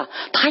牧师啊，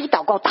他一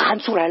祷告答案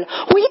出来了，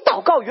我一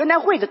祷告原来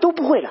会的都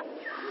不会了。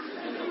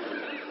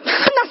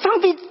那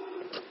上帝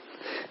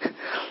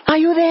Are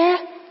you there？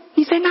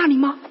 你在那里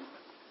吗？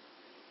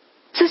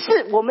这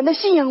是我们的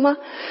信仰吗？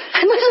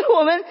那是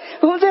我们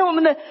在我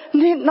们的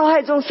脑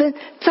海中神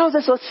照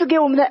着所赐给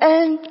我们的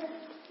恩，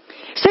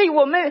所以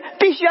我们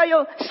必须要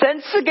用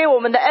神赐给我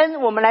们的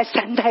恩，我们来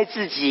善待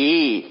自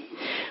己。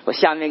我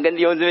下面跟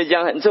弟兄姊妹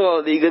讲很重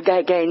要的一个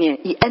概念，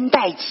以恩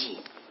待己。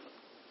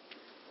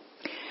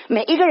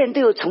每一个人都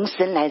有从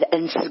神来的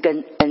恩赐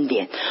跟恩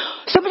典。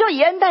什么叫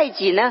以恩待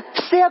己呢？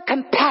 Self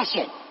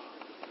compassion，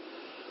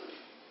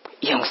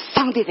 用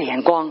上帝的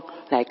眼光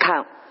来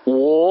看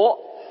我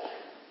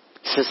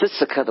此时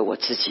此刻的我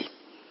自己。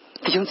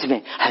弟兄姊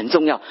妹很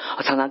重要，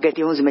我常常跟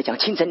弟兄姊妹讲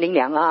清晨灵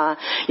粮啊，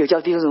有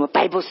叫弟兄什么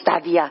Bible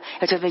study 啊，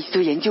要叫他们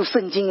去研究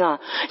圣经啊，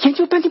研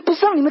究半天不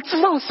是让你们知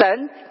道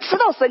神，知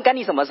道神干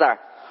你什么事儿？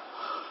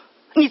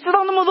你知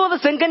道那么多的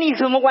神跟你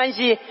什么关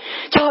系？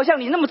就好像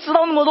你那么知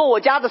道那么多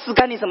我家的事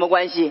跟你什么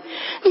关系？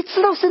你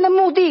知道神的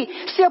目的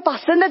是要把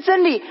神的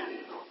真理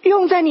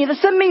用在你的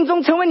生命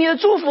中，成为你的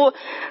祝福。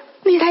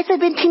你来这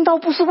边听到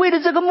不是为了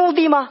这个目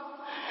的吗？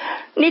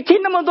你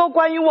听那么多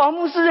关于王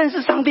牧师认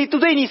识上帝，都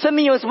对你生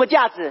命有什么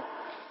价值？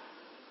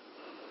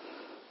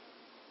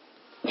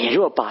你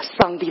若把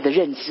上帝的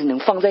认知能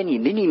放在你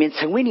的里面，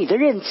成为你的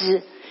认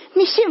知，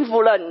你幸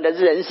福了你的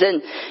人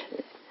生。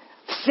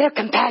Self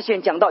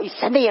compassion 讲到以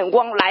神的眼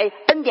光来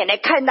恩典来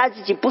看待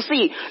自己，不是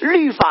以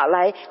律法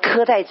来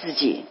苛待自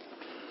己。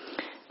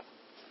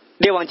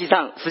列王纪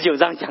上19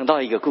章讲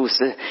到一个故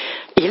事，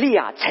以利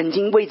亚曾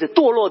经为着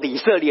堕落的以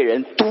色列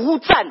人独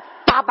占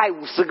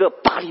850个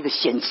巴力的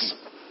先知，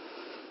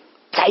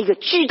在一个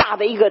巨大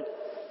的一个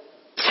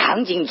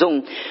场景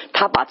中，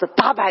他把这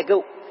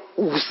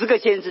850个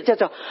先知叫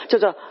做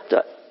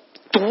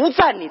独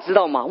占，你知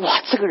道吗？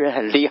哇，这个人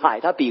很厉害，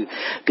他比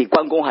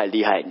关公还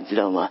厉害，你知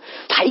道吗？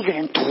他一个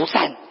人独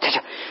占，他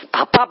就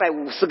把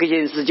850个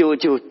先知就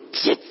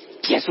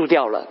结束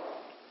掉了。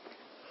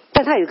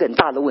但他有一个很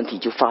大的问题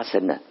就发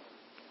生了，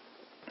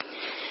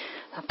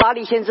巴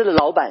力先知的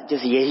老板就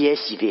是耶耶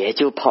洗别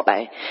就跑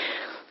来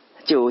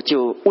就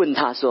问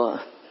他说，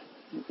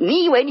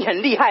你以为你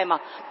很厉害吗？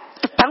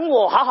等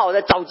我好好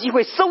的找机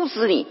会收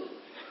拾你。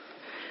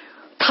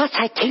他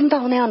才听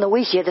到那样的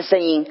威胁的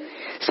声音，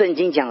圣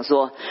经讲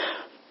说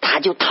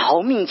他就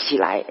逃命起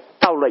来，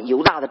到了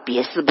犹大的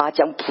别是巴，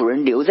将仆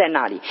人留在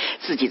那里，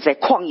自己在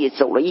旷野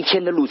走了1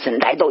天的路程，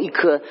来到一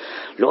棵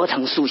罗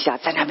藤树下，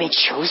在那边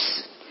求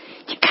死。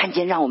你看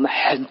见让我们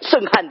很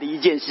震撼的一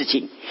件事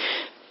情，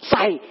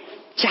在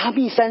加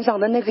密山上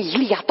的那个以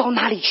利亚到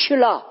哪里去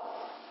了？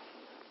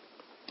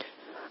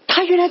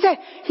他原来在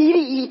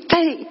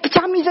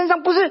加密山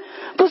上，不是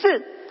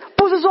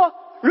说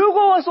如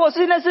果我所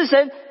信的是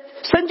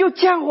神就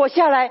降火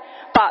下来，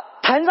把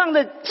坛上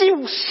的祭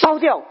物烧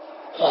掉。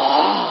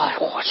哇，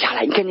火下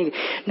来！你看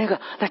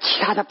那其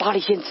他的巴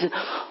力先知，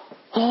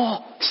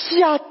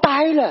吓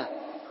呆了，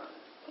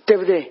对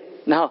不对？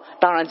然后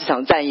当然这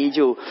场战役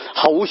就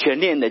毫无悬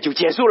念的就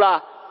结束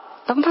了，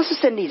当他是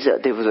胜利者，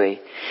对不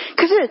对？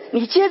可是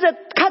你接着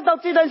看到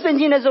这段圣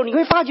经的时候，你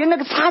会发觉那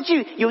个差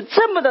距有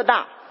这么的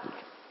大。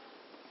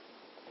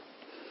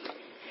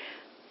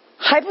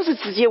还不是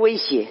直接威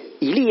胁，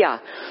以利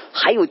亚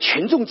还有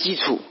群众基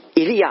础，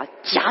以利亚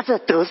夹着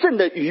得胜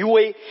的余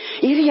威，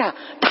以利亚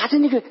打着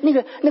那个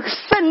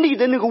胜利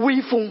的那个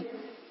威风，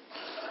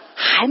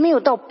还没有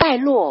到败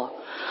落，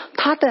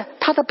他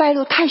的败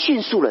落太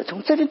迅速了，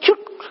从这边就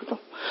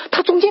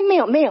他中间没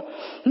有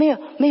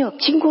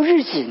经过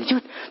日子，你就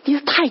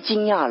太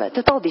惊讶了，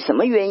这到底什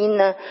么原因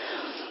呢？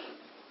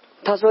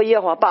他说，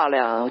耶和华罢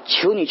了，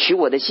求你取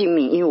我的性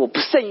命，因为我不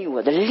胜于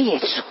我的列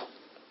祖。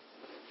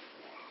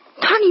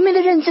他里面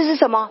的认知是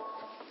什么？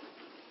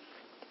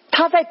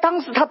他在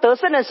当时他得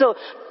胜的时候，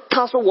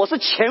他说我是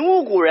前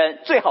无古人，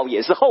最好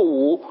也是后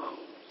无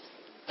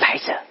来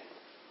者。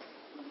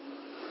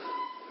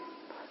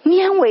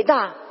你很伟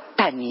大，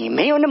但你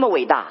没有那么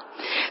伟大。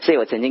所以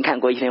我曾经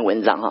看过一篇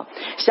文章，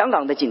香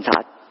港的警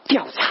察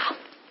调查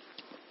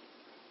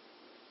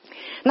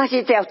那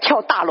些要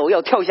跳大楼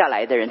要跳下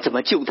来的人怎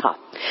么救他。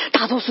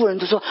大多数人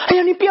都说，哎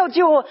呀你不要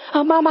救我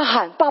啊，妈妈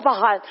喊，爸爸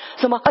喊，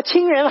什么啊，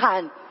亲人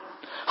喊。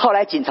后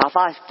来警察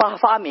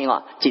发明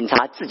警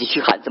察自己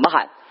去喊，怎么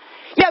喊？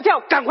要跳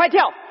赶快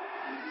跳，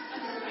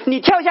你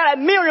跳下来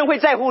没有人会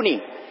在乎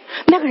你。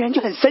那个人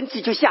就很生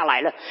气，就下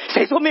来了。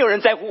谁说没有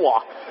人在乎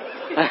我？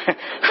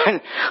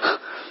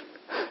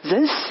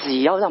人死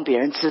也要让别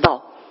人知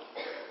道，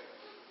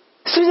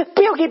是不是？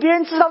不要给别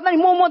人知道，那你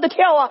默默的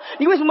跳啊！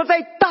你为什么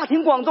在大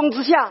庭广众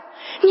之下，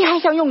你还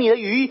想用你的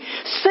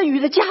剩余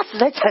的价值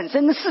来产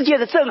生世界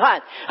的震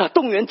撼啊？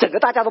动员整个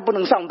大家都不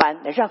能上班，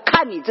来让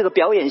看你这个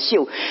表演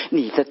秀，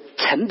你的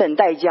成本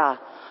代价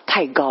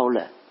太高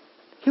了，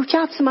有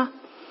价值吗？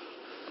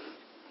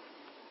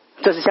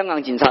这是香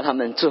港警察他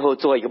们最后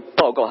做一个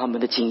报告，他们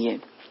的经验，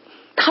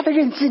他的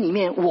认知里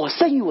面，我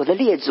胜于我的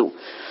列祖。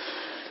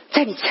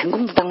在你成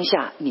功的当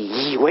下，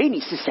你以为你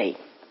是谁？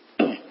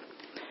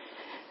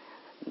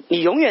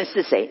你永远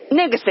是谁？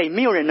那个谁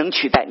没有人能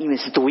取代，因为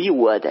是独一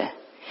无二的。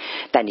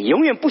但你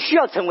永远不需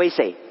要成为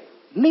谁，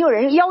没有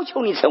人要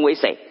求你成为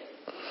谁。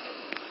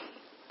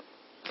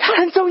它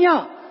很重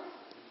要。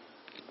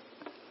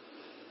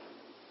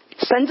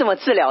神怎么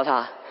治疗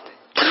他？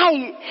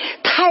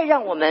太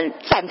让我们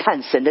赞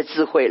叹神的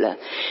智慧了。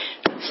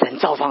神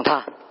造访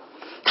他，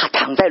他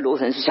躺在罗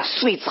藤树下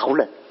睡着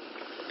了，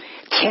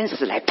天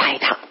使来拍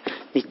他。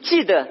你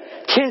记得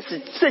天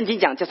使圣经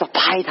讲叫做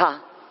拍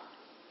他，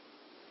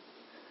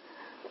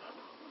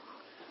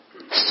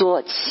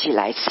说起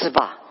来吃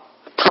吧。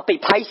他被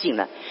拍醒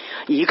了，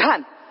一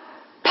看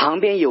旁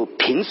边有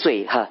瓶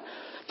水和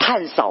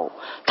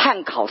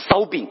炭烤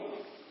烧饼，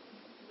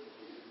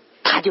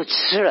他就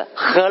吃了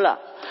喝了，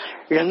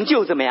仍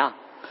旧怎么样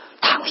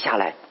躺下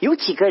来。有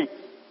几个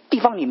地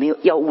方你们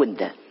要问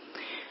的。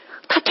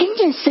他听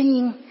见声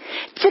音，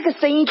这个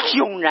声音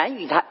迥然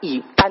与他一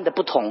般的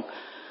不同。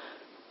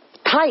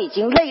他已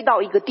经累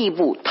到一个地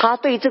步，他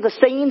对这个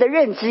声音的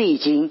认知已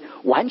经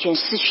完全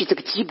失去这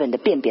个基本的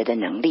辨别的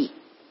能力。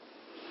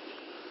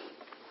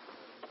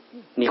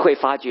你会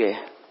发觉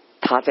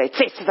他在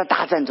这次的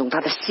大战中，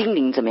他的心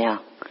灵怎么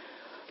样？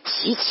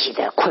极其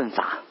的困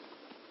乏，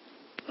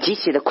极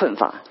其的困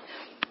乏。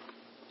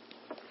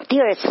第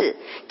二次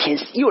天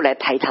使又来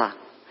拍他，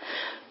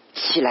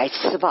起来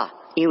吃吧，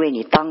因为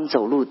你当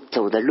走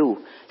的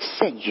路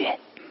甚远。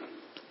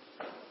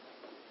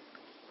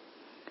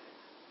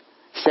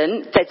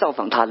神在造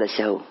访他的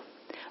时候，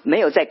没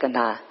有再跟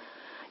他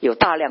有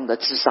大量的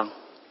智商，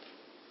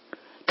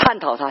探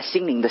讨他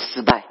心灵的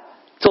失败，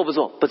做不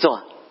做？不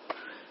做。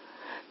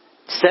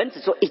神只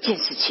做一件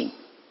事情，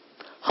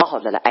好好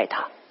的来爱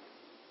他。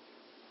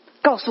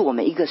告诉我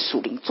们一个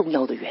属灵重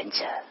要的原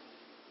则，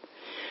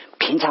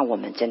平常我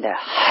们真的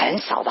很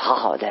少的好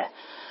好的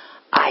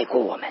爱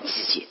过我们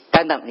自己。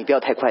等等，你不要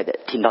太快的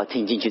听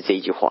进去这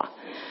一句话。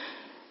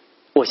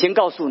我先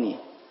告诉你，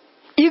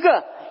一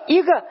个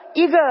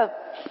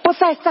不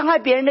在伤害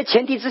别人的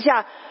前提之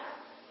下，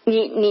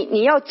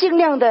你要尽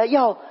量的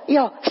要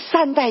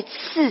善待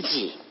自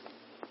己，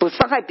不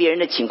伤害别人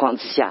的情况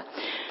之下。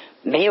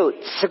没有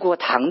吃过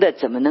糖的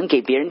怎么能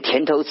给别人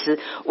甜头吃？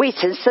未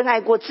曾深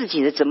爱过自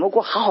己的怎么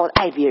好好的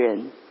爱别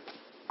人？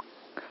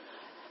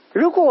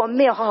如果我们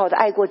没有好好的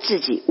爱过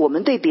自己，我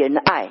们对别人的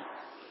爱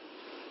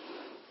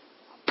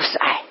不是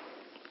爱。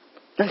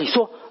那你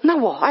说，那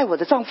我爱我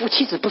的丈夫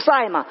妻子不是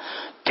爱吗？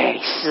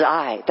对，是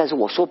爱。但是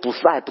我说不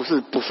是爱，不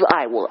是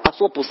爱。我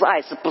说不是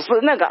爱，是不是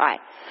那个爱？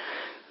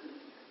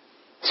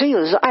所以有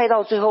的时候爱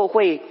到最后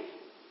会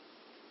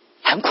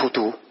很苦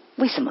毒。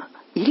为什么？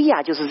以利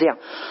亚就是这样，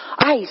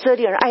爱以色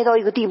列人爱到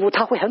一个地步，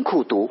他会很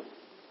苦毒。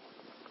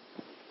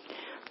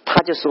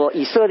他就说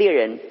以色列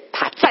人，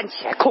他站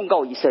起来控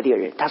告以色列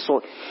人，他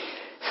说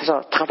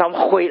他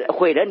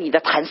毁了你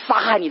的坛，杀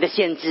害你的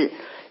先知，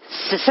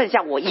只剩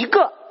下我一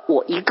个。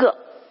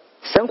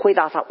神回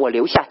答他，我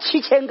留下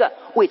7000个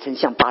未曾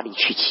向巴黎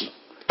娶妻。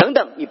等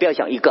等，你不要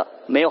想一个，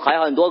没有，还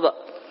有很多个。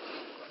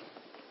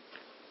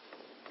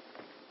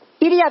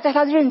以利亚在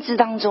他的认知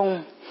当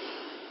中，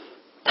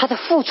他的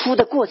付出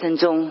的过程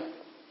中，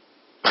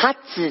他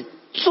只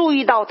注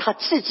意到他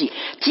自己，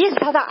即使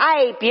他在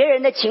爱别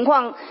人的情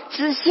况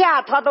之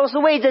下，他都是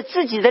为着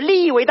自己的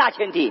利益为大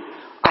前提，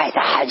爱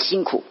得很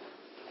辛苦。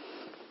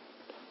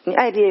你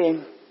爱别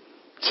人，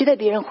期待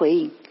别人回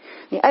应；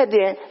你爱别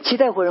人，期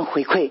待别人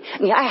回馈；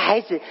你爱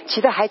孩子，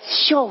期待孩子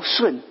孝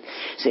顺。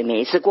所以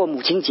每一次过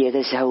母亲节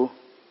的时候，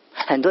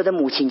很多的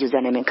母亲就在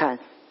那边看，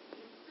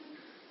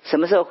什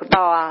么时候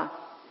到啊？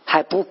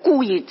还不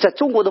故意，在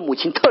中国的母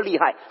亲特厉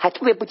害，还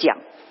特别不讲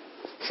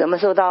什么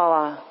时候到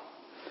啊，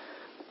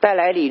带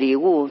来礼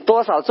物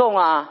多少重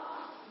啊，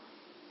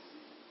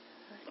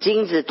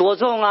金子多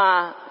重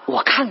啊。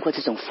我看过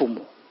这种父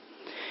母，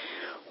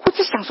我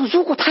只想说，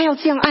如果他要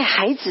这样爱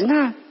孩子，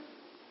那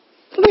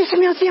为什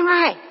么要这样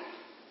爱？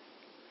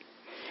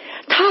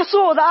他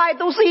所有的爱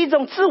都是一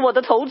种自我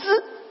的投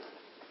资，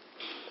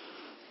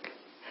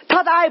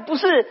他的爱不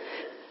是，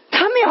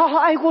他没有好好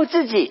爱过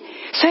自己，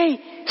所以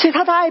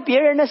他在爱别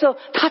人的时候，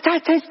他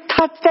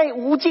在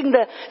无尽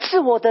的自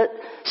我的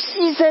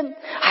牺牲。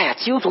哎呀，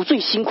基督徒最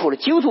辛苦了。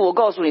基督徒，我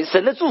告诉你，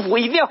神的祝福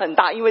一定要很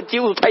大，因为基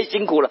督徒太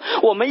辛苦了。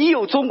我们也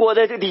有中国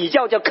的礼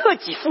教叫克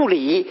己复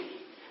礼，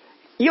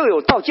又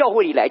有到教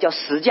会里来叫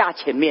十架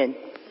前面，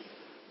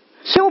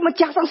所以我们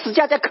加上十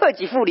架叫克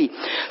己复礼。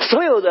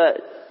所有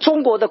的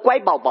中国的乖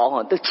宝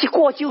宝都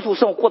过基督徒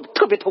生活过得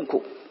特别痛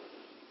苦，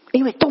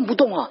因为动不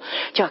动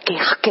就要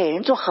给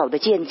人做好的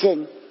见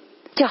证，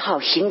叫好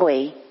行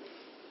为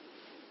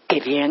给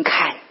别人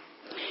看。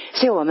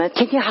所以我们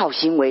天天好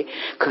行为，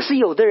可是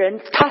有的人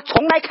他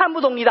从来看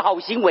不懂你的好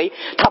行为，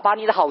他把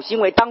你的好行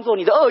为当作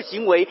你的恶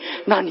行为，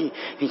那你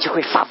就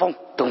会发疯，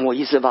懂我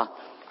意思吧？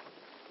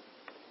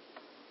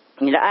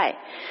你的爱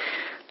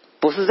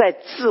不是在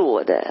自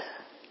我的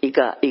一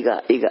个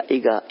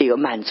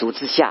满足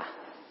之下，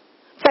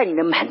在你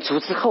的满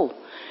足之后，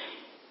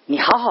你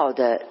好好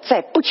的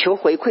在不求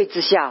回馈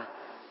之下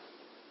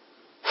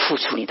付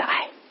出你的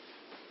爱。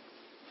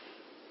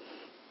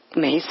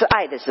每一次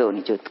爱的时候，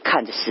你就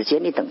看着时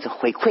间，你等着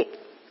回馈。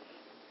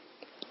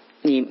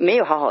你没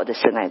有好好的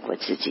深爱过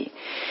自己，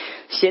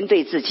先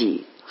对自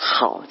己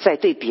好，再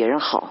对别人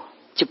好，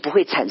就不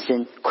会产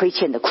生亏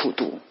欠的苦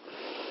毒。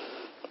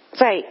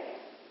在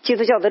基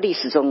督教的历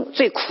史中，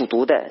最苦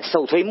毒的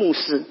首推牧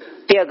师，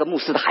第二个牧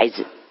师的孩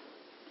子，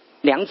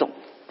两种。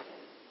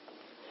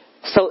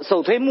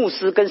首推牧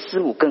师跟师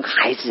母跟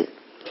孩子，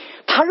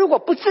他如果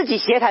不自己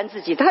协谈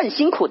自己，他很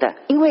辛苦的，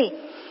因为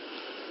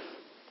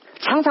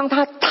常常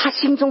他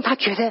心中他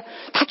觉得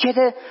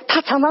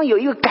他常常有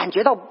一个感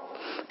觉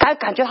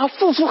他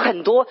付出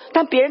很多，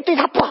但别人对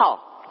他不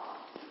好。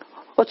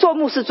我做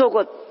牧师做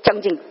过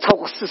将近超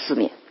过40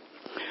年，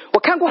我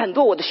看过很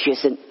多我的学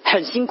生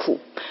很辛苦，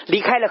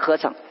离开了合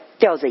场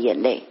掉着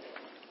眼泪。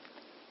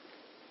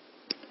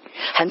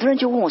很多人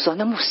就问我说，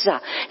那牧师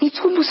啊，你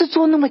做牧师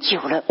做那么久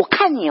了，我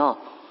看你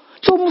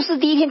做牧师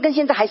第一天跟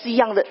现在还是一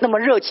样的那么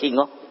热情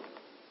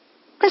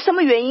那什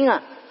么原因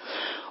啊？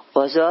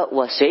我说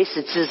我随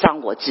时諮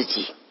商我自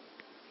己，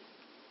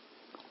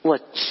我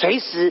随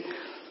时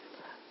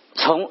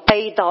从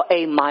A 到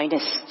A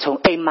minus， 从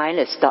A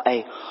minus 到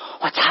A，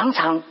 我常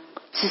常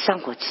諮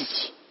商我自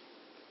己。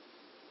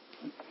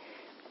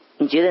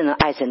你觉得能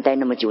爱神待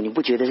那么久，你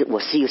不觉得我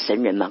是一个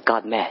神人吗？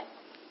 God man，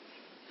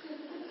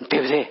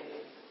 对不对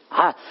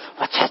啊？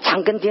我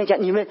常跟别人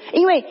讲，你们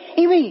因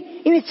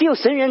为只有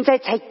神人才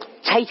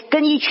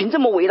跟一群这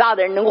么伟大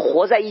的人能够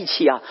活在一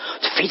起啊，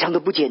非常的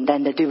不简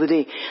单的，对不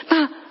对？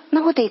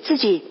那我得自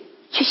己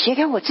去协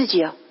调我自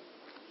己啊，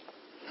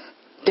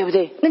对不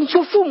对？那你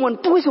做父母，你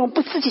为什么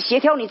不自己协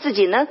调你自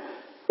己呢？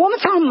我们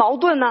常很矛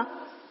盾呢。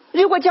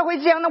如果教会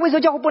这样，那为什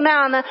么教会不那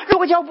样呢？如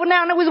果教会不那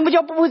样，那为什么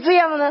教会不会这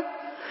样呢？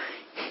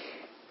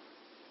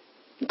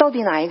到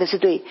底哪一个是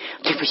对？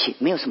对不起，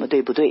没有什么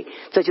对不对，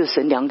这就是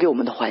神量给我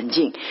们的环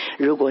境。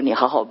如果你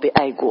好好被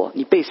爱过，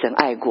你被神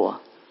爱过，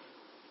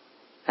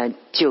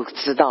就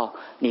知道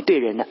你对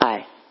人的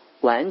爱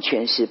完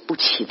全是不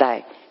期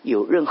待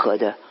有任何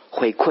的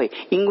回馈，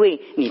因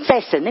为你在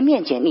神的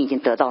面前，你已经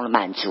得到了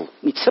满足，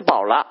你吃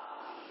饱了。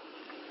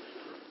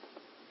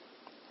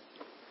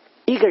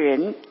一个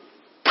人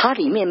他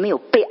里面没有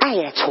被爱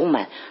来充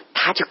满，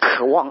他就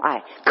渴望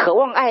爱，渴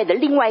望爱的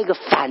另外一个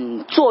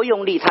反作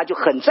用力，他就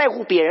很在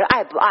乎别人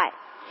爱不爱。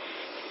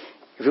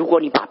如果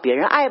你把别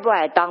人爱不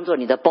爱当做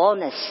你的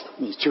bonus，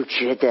 你就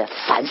觉得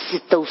凡事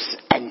都是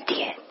恩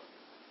典。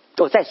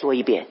我再说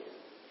一遍，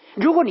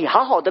如果你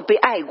好好的被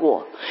爱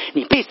过，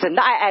你被神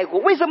的爱过，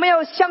为什么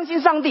要相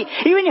信上帝？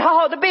因为你好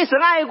好的被神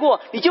爱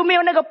过，你就没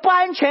有那个不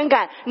安全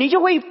感，你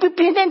就会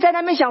天天在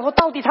那边想说，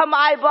到底他们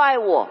爱不爱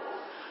我？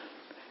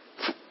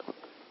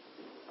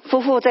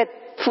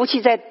夫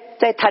妻在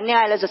谈恋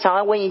爱的时候，常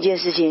常问一件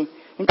事情：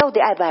你到底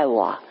爱不爱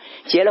我啊？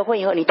结了婚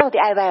以后，你到底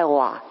爱不爱我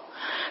啊？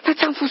那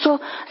丈夫说：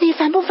你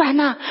烦不烦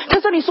啊？他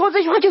说：你说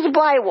这句话就是不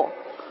爱我。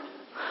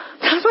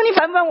他说：你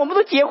烦不烦？我们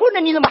都结婚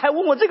了，你怎么还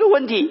问我这个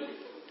问题？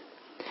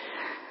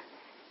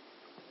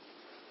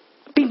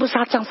并不是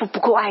她丈夫不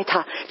够爱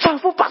她，丈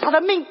夫把她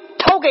的命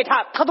掏给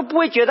她，她都不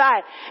会觉得爱，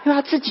因为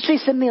她自己最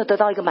深没有得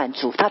到一个满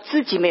足，她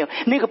自己没有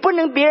那个不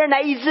能别人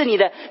来医治你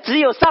的，只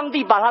有上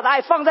帝把他的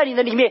爱放在你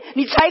的里面，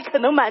你才可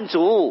能满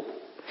足。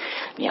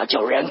你要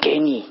叫人给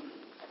你，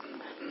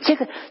这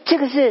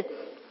个是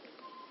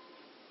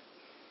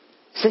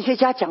神学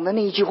家讲的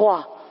那一句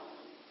话，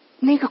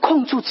那个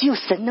空处只有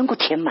神能够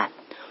填满，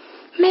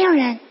没有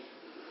人。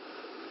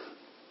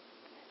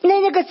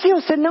那个只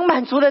有神能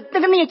满足的，那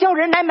个你也叫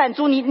人来满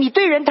足你，你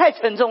对人太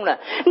沉重了。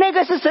那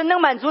个是神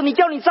能满足，你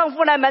叫你丈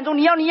夫来满足，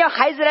你要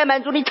孩子来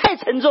满足，你太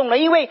沉重了，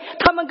因为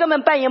他们根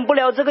本扮演不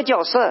了这个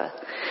角色。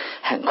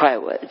很快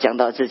我讲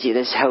到自己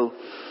的时候，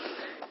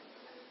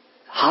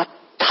好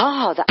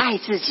好的爱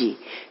自己，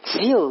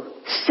只有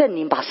圣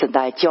灵把神的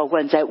爱浇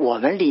灌在我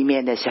们里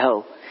面的时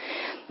候，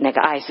那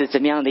个爱是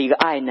怎么样的一个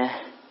爱呢？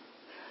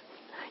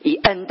以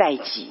恩待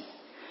己，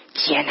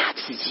接纳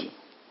自己。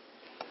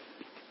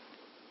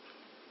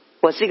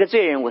我是一个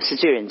罪人，我是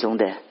罪人中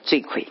的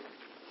罪魁，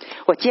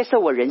我接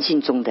受我人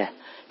性中的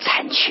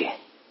残缺，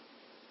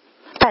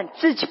但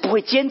自己不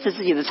会坚持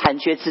自己的残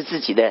缺是自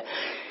己的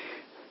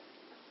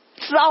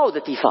自傲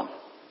的地方。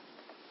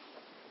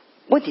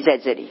问题在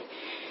这里，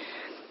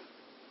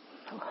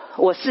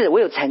我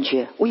有残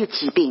缺，我有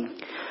疾病，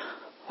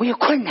我有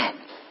困难，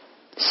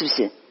是不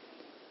是？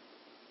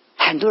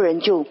很多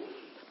人就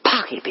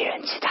怕给别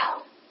人知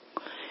道。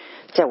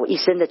在我一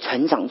生的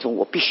成长中，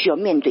我必须要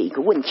面对一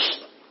个问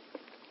题。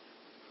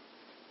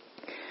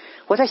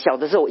我在小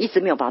的时候，我一直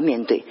没有把它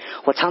面对。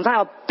我常常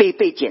要被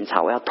检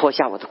查，我要脱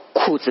下我的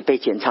裤子被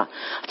检查，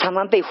常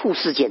常被护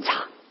士检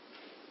查。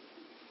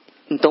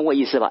你懂我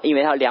意思吧？因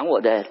为要量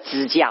我的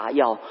指甲，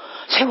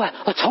所以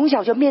我从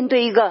小就面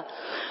对一个，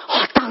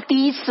到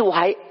第一次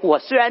我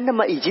虽然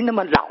已经那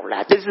么老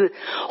了，但是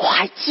我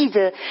还记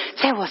得，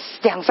在我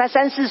2、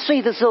3、4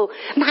岁的时候，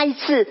那一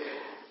次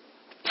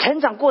成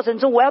长过程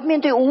中，我要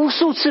面对无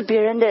数次别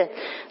人的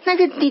那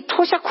个，你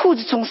脱下裤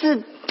子总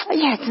是，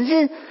真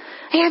是。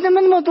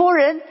那么多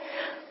人，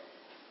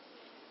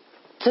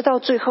直到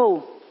最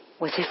后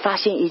我才发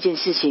现一件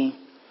事情，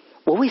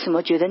我为什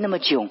么觉得那么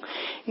囧？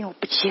因为我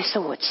不接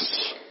受我自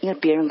己，因为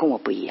别人跟我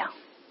不一样。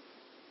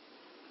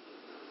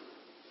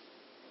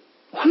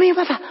我没有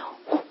办法，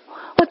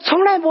我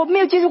从来我没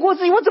有接受过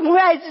自己，我怎么会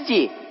爱自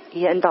己？一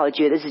天到晚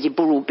觉得自己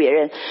不如别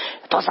人，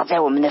多少在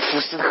我们的服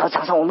侍合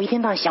场上，我们一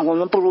天到晚想我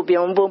们不如别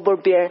人，我们不如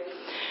别人。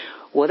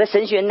我的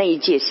神学院那一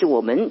届是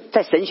我们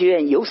在神学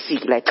院有史以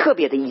来特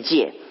别的一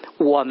届，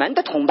我们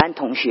的同班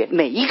同学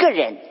每一个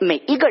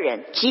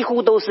人几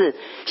乎都是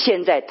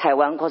现在台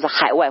湾或者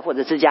海外或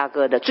者芝加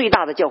哥的最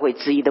大的教会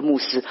之一的牧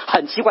师，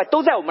很奇怪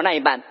都在我们那一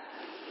班，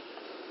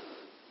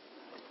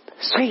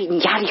所以你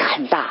压力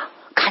很大。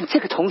看这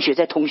个同学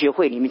在同学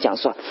会里面讲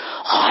说，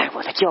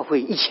我的教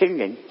会1000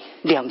人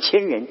2000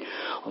人，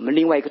我们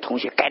另外一个同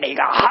学盖了一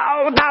个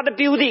好大的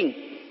building，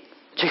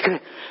 这个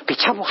比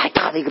乔布还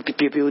大的一个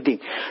building，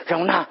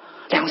 容纳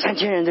2-3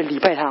千人的礼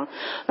拜堂。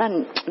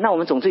那我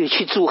们总是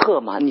去祝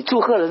贺嘛，你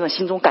祝贺的那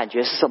心中感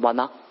觉是什么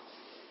呢？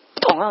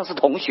同样是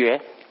同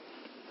学，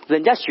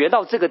人家学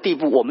到这个地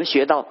步，我们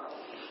学到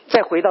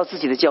再回到自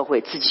己的教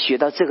会，自己学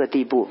到这个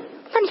地步，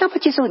那你要不要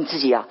接受你自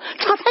己啊？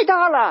差太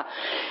大了。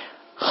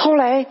后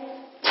来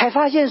才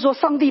发现说，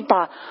上帝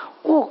把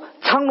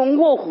长龙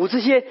卧虎这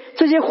些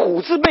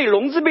虎之辈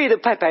龙之辈的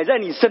摆在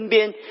你身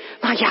边，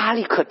那压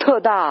力可特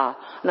大。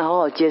然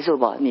后接受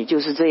吧，你就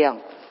是这样。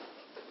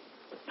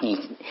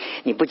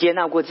你不接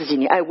纳过自己，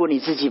你爱过你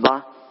自己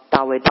吗？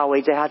大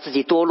卫在他自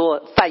己堕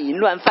落犯淫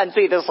乱犯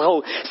罪的时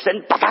候，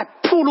神把他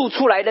暴露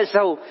出来的时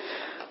候，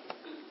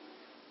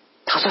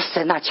他说，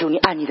神啊，求你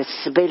按你的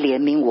慈悲怜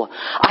悯我，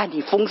按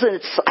你丰盛的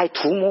慈爱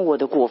涂抹我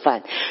的过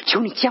犯，求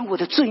你将我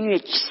的罪孽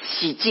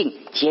洗净，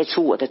结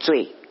除我的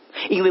罪，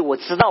因为我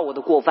知道我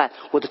的过犯，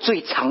我的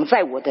罪藏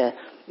在我的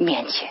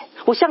面前。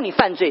我向你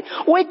犯罪，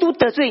唯独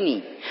得罪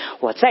你，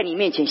我在你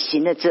面前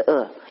行了这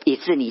恶，以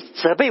致你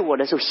责备我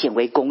的时候显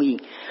为公义，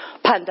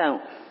判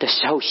断的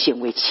时候显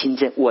为清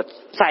正。我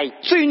在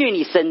罪孽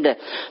里生的，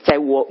在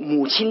我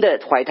母亲的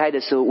怀胎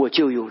的时候，我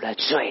就有了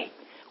罪，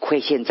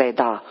亏欠再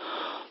大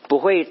不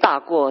会大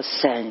过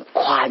神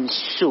宽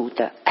恕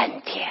的恩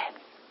典。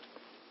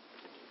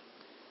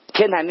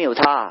天还没有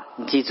塌，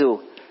你记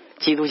住，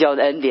基督教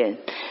的恩典，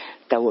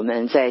但我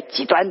们在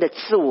极端的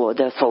自我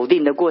的否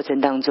定的过程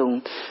当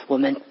中，我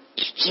们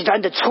极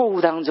端的错误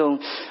当中，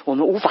我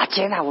们无法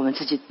接纳我们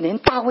自己。连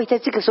大卫在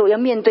这个时候要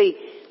面对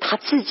他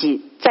自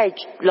己在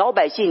老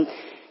百姓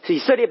以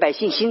色列百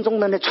姓心中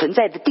的那存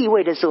在的地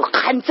位的时候，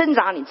很挣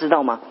扎，你知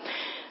道吗？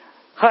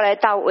后来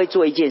大卫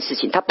做一件事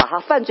情，他把他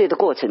犯罪的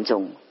过程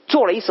中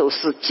做了一首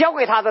诗，交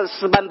给他的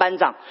诗班班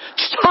长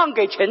唱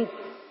给全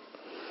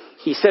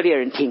以色列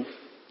人听。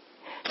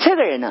这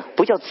个人呢，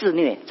不叫自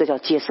虐，这叫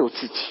接受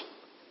自己。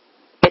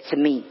 It's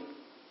me，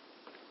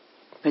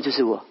 那就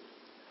是我。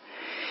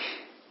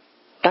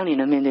当你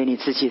能面对你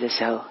自己的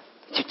时候，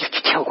就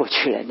跳过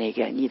去了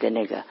你的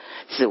那个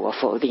自我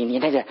否定，你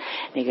那个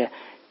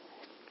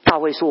大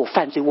卫说，我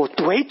犯罪，我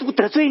唯独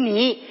得罪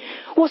你，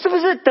我是不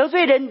是得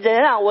罪人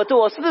啊？我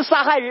是不是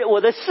杀害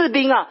我的士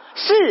兵啊？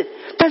是，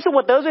但是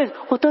我得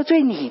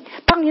罪你。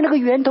当你那个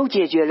源头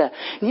解决了，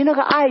你那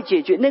个爱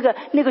解决，那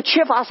个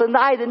缺乏神的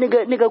爱的那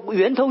个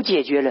源头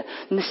解决了，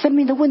你的生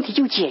命的问题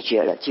就解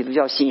决了。基督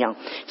教信仰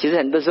其实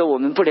很多时候我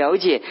们不了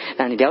解，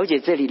当你了解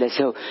这里的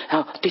时候，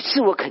然后对自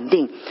我肯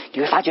定，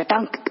你会发觉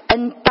当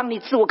你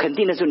自我肯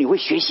定的时候，你会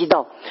学习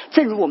到，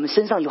正如我们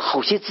身上有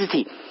好些肢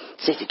体，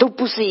这些都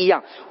不是一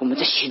样，我们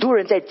这许多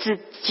人在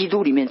基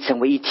督里面成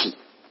为一体。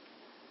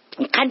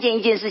你看见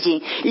一件事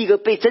情，一个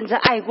被真正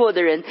爱过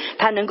的人，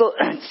他能够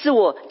自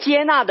我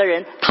接纳的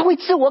人，他会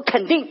自我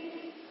肯定。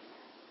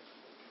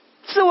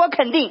自我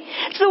肯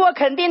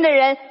定的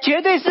人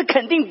绝对是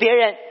肯定别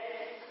人。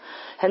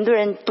很多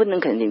人不能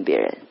肯定别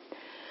人，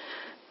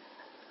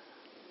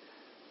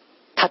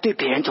他对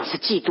别人总是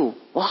嫉妒，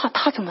哇，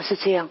他怎么是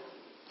这样？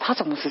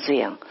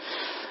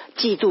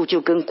嫉妒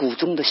就跟谷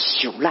中的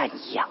朽烂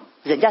一样，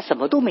人家什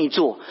么都没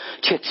做，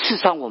却刺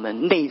伤我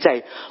们内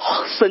在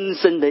深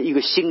深的一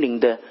个心灵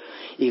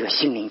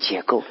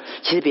结构。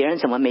其实别人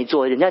什么没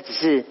做，人家只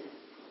是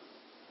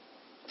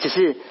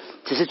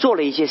做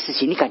了一些事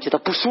情，你感觉到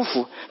不舒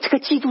服。这个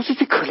嫉妒是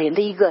最可怜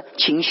的一个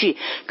情绪，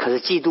可是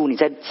嫉妒你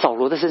在扫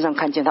罗的身上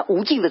看见他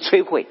无尽的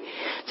摧毁。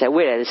在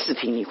未来的视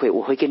频里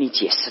我会跟你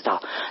解释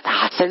到，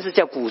真是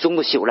叫谷中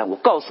的朽烂。我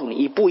告诉你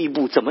一步一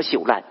步怎么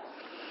朽烂，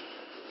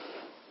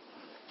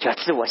就要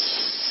自我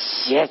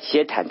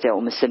协谈在我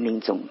们生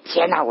命中，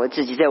接纳我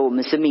自己。在我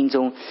们生命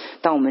中，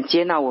当我们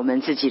接纳我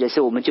们自己的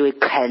时候，我们就会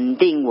肯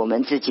定我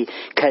们自己。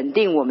肯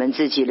定我们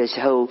自己的时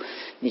候，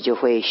你就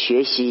会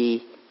学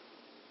习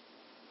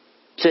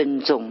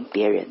尊重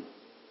别人。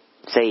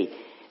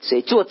所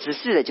以做执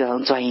事的就要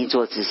专一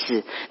做执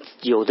事。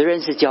有的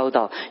人是教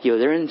导，有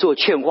的人做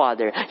劝化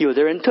的人，有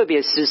的人特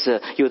别施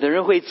舍，有的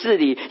人会治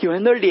理，有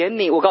人都怜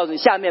悯。我告诉你，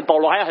下面保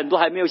罗还有很多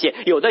还没有写，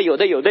有的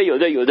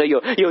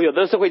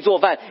是会做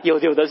饭，有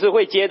的是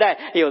会接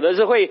待，有的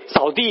是会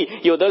扫地，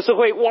有的是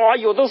会我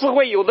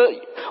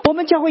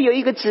们教会有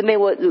一个姊妹，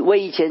我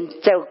以前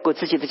在我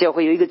自己的教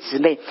会有一个姊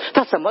妹，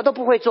她什么都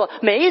不会做，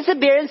每一次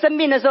别人生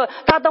病的时候，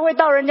她都会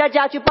到人家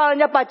家去帮人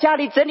家把家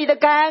里整理得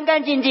干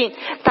干净净。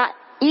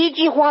一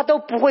句话都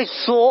不会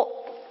说，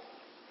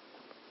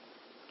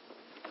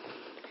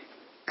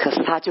可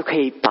是他就可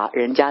以把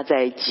人家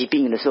在疾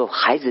病的时候，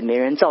孩子没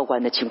人照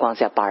管的情况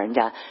下，把人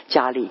家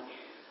家里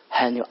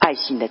很有爱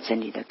心的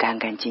整理的干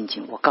干净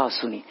净。我告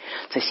诉你，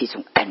这是一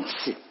种恩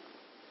赐。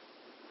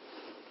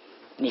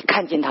你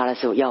看见他的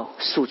时候，要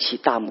竖起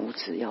大拇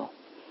指，要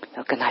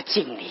跟他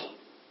敬礼。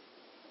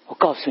我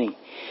告诉你，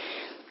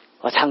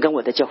我常跟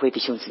我的教会弟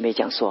兄姊妹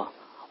讲说，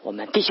我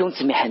们弟兄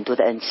姊妹很多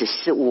的恩赐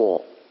是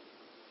我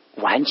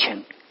完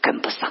全跟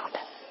不上的，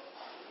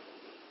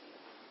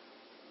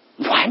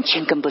完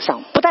全跟不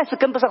上，不但是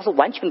跟不上，是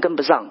完全跟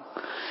不上。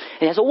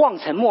人家说望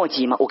尘莫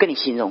及嘛，我跟你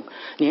形容，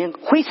你连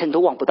灰尘都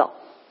望不到。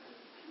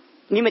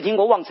你有没有听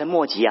过望尘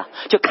莫及啊？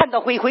就看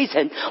到灰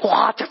尘，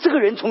哇，这个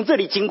人从这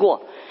里经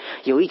过。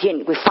有一天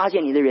你会发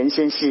现你的人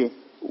生是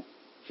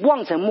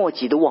望尘莫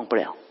及都忘不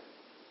了，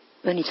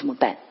那你怎么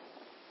办？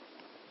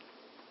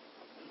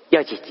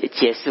要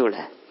结束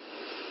了。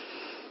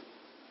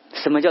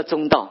什么叫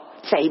中道？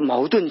在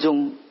矛盾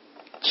中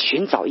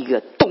寻找一个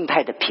动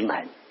态的平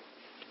衡。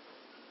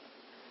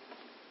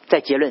再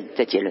结论，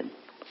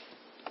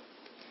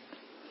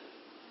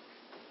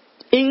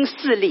因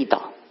势利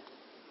导，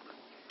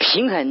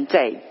平衡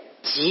在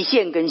极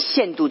限跟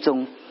限度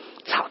中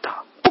找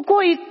到，不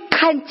过于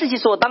看自己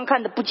所当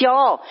看的不骄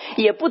傲，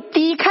也不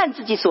低看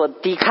自己所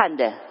低看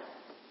的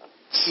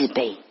自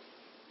卑。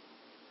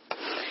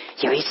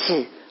有一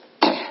次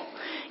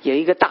有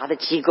一个大的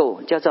机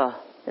构叫做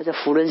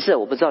福伦社，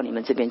我不知道你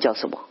们这边叫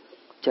什么，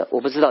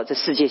我不知道，这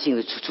世界性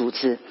的组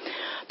织，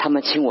他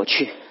们请我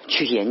去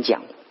演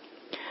讲。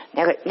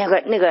那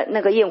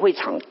个宴会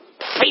场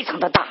非常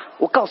的大，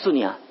我告诉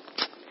你啊，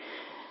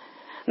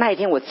那一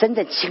天我真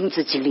的亲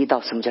自经历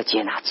到什么叫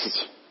接纳自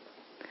己。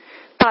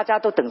大家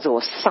都等着我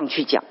上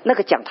去讲，那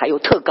个讲台又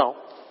特高，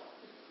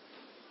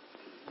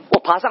我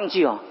爬上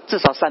去至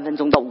少3分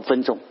钟到5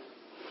分钟，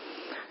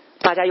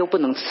大家又不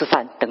能吃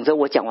饭，等着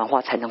我讲完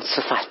话才能吃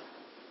饭。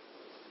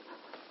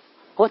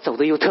我走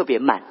的又特别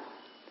慢，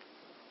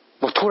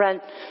我突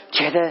然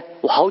觉得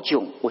我好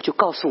囧，我就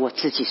告诉我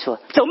自己说，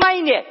走慢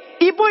一点，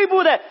一步一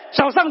步的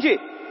走上去，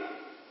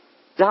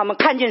让他们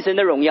看见神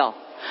的荣耀。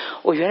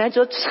我原来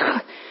说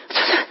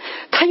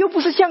他又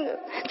不是像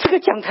这个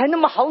讲台那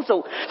么好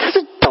走，他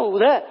是陡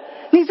的，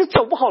你是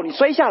走不好，你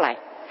摔下来。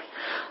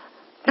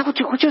那我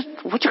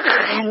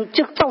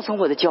就造成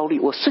我的焦虑。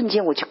我瞬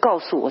间我就告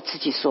诉我自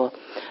己说，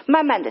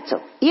慢慢的走，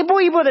一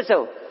步一步的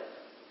走，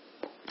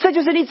这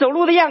就是你走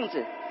路的样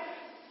子，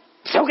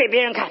走给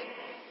别人看。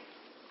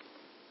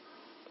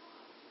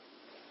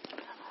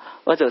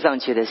我走上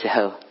去的时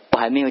候，我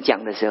还没有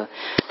讲的时候，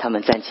他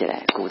们站起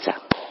来鼓掌。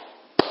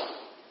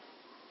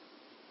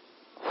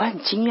我很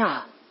惊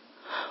讶，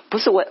不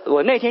是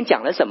我那天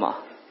讲了什么，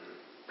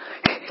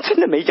真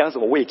的没讲什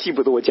么，我也记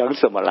不得我讲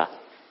什么了。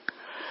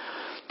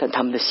但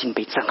他们的心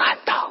被震撼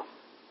到，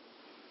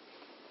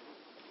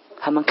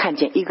他们看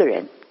见一个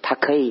人，他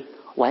可以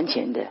完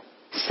全的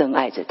深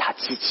爱着他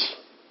自己。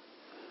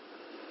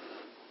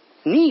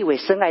你以为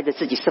深爱着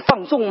自己是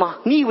放纵吗？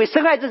你以为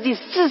深爱着自己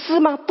是自私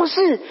吗？不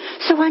是，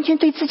是完全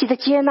对自己的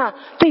接纳，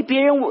对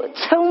别人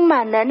充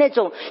满了那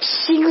种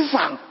欣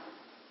赏。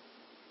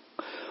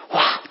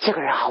哇，这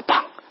个人好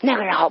棒，那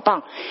个人好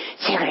棒，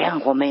这个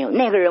人我没有，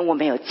那个人我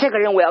没有，这个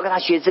人我要跟他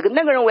学这个，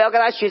那个人我要跟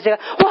他学这个。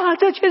哇，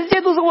这全世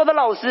界都是我的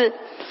老师。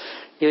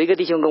有一个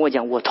弟兄跟我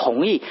讲，我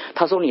同意。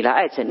他说，你来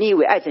爱城，你以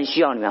为爱城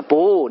需要你吗？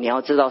不，你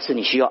要知道是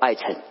你需要爱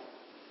城。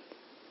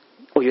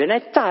我原来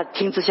乍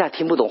听之下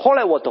听不懂，后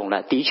来我懂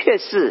了，的确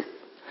是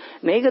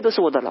每一个都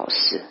是我的老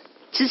师，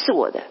支持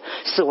我的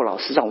是我老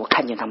师，让我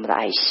看见他们的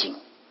爱心；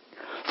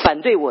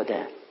反对我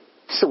的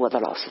是我的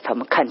老师，他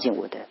们看见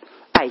我的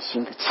爱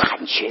心的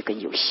残缺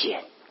跟有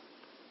限。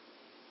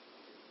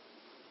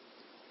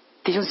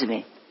弟兄姊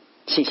妹，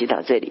信息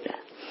到这里了，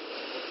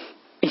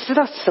你知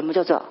道什么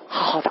叫做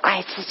好好的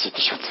爱自己？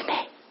弟兄姊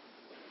妹，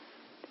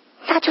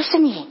那就是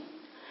你。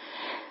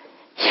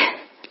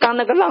当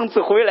那个浪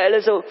子回来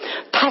的时候，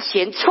他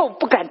嫌臭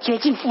不敢接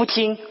近父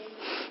亲，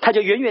他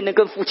就远远的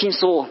跟父亲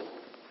说，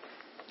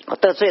我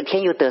得罪了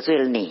天又得罪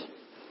了你，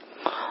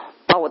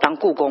把我当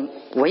雇工，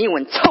闻一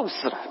闻臭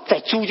死了，在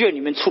猪圈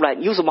里面出来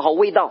有什么好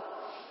味道？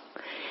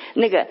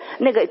那个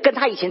跟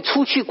他以前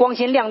出去光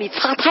鲜亮丽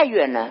差太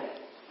远了。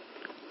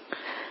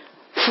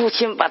父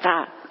亲把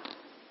他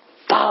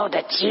抱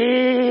得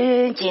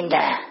紧紧的，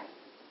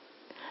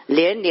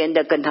连连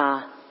的跟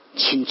他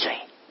亲嘴。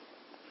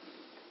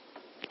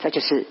这就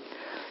是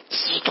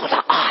基督的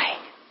爱。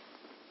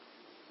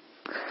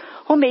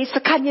我每一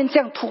次看见这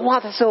样图画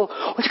的时候，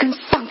我就跟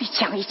上帝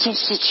讲一件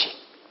事情，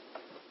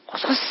我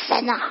说，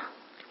神啊，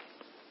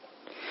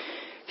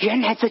原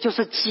来这就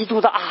是基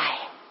督的爱。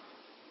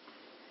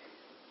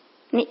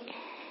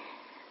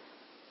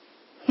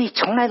你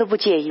从来都不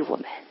介意我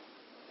们，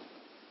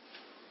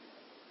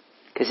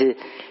可是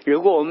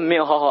如果我们没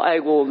有好好爱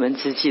过我们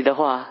自己的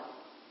话，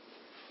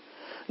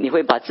你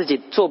会把自己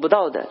做不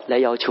到的来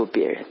要求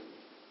别人，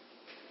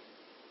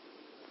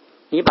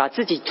你把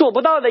自己做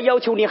不到的要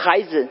求你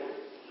孩子，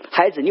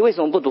你为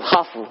什么不读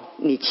哈佛？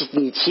你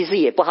其实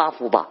也不哈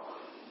佛吧？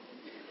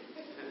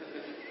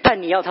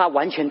但你要他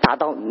完全达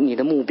到你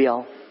的目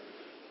标，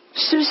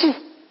是不是？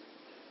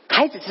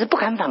孩子只是不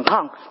敢反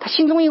抗，他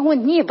心中一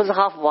问，你也不是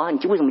哈佛啊，你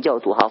为什么叫我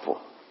读哈佛？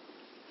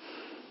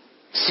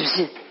是不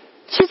是？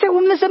其实在我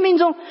们的生命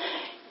中，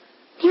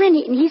因为你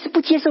一直不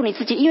接受你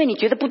自己，因为你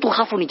觉得不读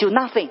哈佛你就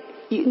nothing,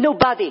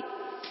 nobody,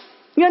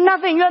 you are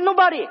nothing, you are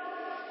nobody。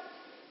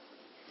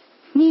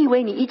 你以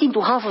为你一定读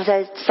哈佛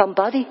才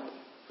somebody？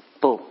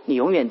 不，你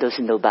永远都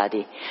是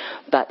nobody。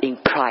 But in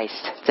Christ，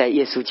 在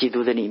耶稣基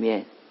督的里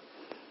面，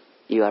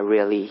 you are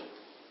really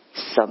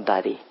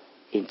somebody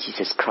in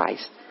Jesus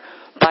Christ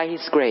by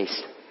His grace。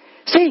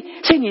 所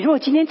以你如果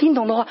今天听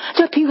懂的话，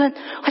就平衡。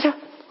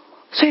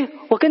所以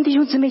我跟弟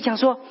兄姊妹讲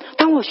说，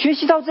当我学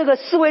习到这个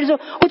思维的时候，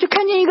我就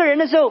看见一个人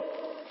的时候，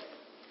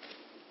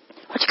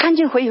我就看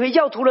见回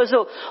教徒的时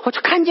候，我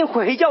就看见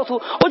回教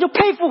徒，我就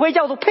佩服回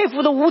教徒，佩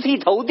服的五体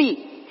投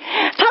地。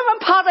他们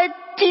趴在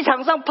机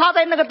场上，趴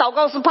在那个祷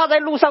告室，趴在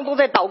路上都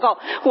在祷告。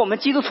我们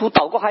基督徒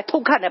祷告还偷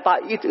看的，把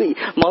一堆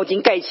毛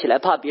巾盖起来，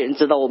怕别人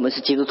知道我们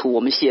是基督徒。我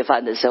们谢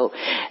饭的时候，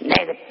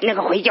那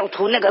个回教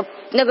徒那个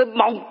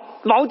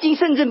毛巾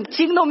甚至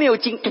巾都没有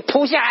巾，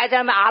扑下来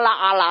在那边啊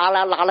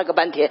啦拉了个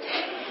半天。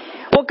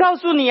我告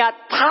诉你啊，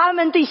他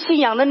们对信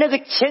仰的那个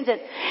虔诚，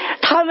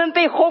他们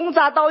被轰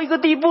炸到一个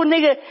地步，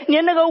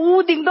连那个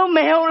屋顶都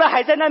没有了，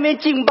还在那边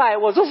敬拜。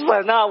我说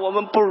神啊，我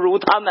们不如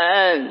他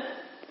们。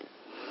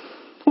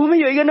我们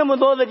有一个那么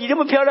多的，你这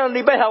么漂亮的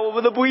礼拜堂，我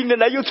们都不应该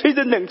来，又吹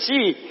着冷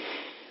气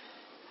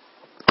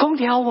空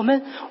调，我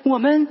们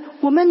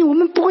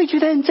不会觉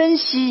得很珍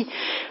惜。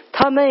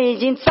他们已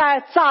经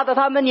炸的，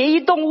他们连一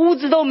栋屋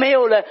子都没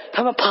有了，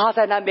他们趴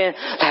在那边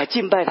来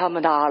敬拜他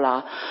们的阿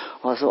拉。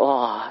我说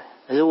哇，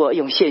如果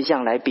用现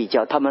象来比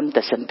较，他们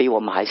的神比我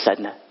们还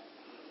深呢。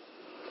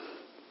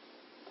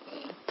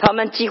他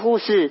们几乎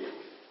是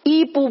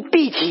衣不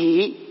蔽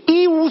体，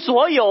一无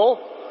所有，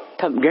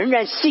他们仍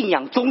然信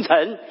仰忠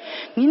诚。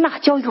你哪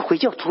叫一个回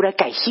教徒来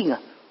改信啊？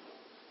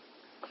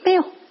没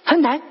有，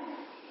很难。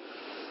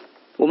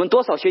我们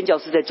多少宣教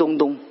士在中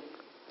东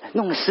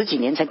弄了10几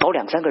年才搞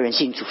2-3个人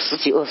信主，10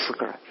几20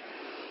个人，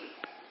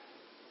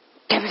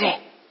对不对？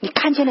你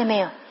看见了没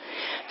有？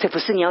这不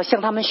是你要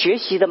向他们学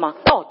习的吗？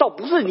倒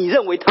不是你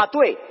认为他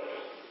对，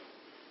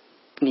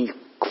你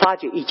发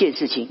觉一件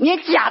事情，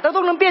连假的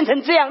都能变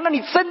成这样，那你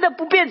真的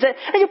不变成，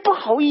那就不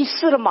好意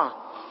思了嘛。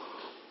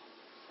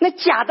那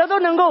假的都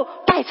能够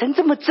拜成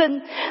这么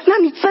真，那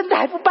你真的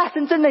还不拜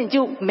成真的，你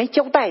就没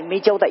交代，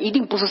一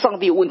定不是上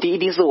帝有问题，一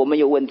定是我们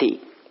有问题。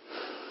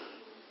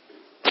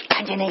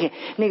看见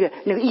那个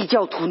异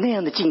教徒那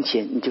样的敬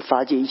虔，你就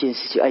发觉一件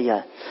事情，哎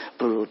呀，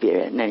不如别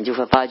人。那你就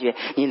会发觉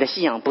你的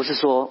信仰不是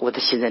说我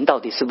的人到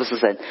底是不是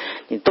神，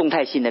你动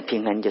态性的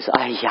平衡就是，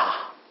哎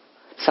呀，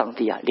上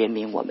帝啊，怜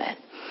悯我们，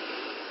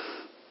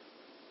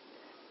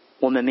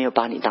我们没有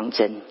把你当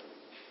真，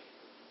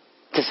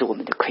这是我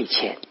们的亏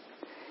欠。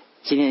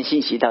今天的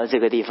信息到这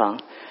个地方，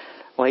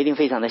我一定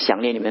非常的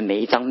想念你们每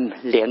一张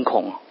脸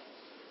孔，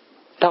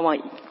盼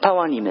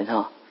望你们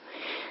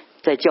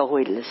在教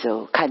会里的时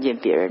候，看见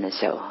别人的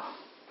时候，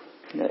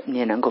你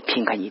也能够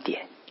平衡一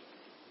点。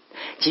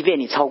即便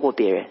你超过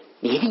别人，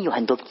你一定有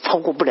很多超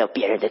过不了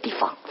别人的地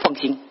方，放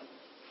心。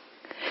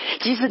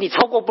即使你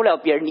超过不了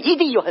别人，你一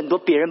定有很多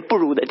别人不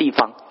如的地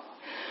方，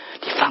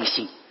你放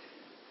心。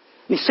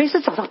你随时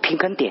找到平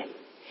衡点，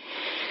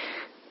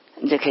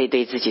你就可以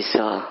对自己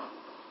说，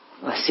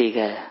我是一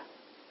个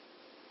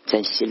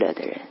真喜乐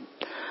的人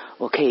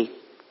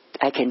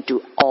，I can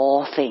do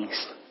all things，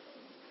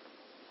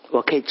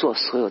我可以做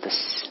所有的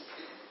事。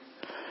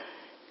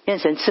愿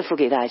神赐福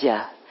给大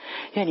家，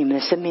愿你们的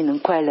生命能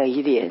快乐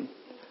一点，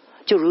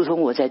就如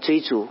同我在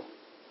追逐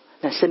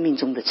那生命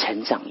中的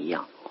成长一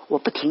样。我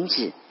不停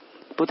止，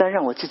不但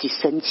让我自己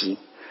升级，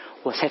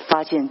我才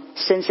发现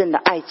深深的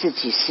爱自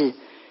己是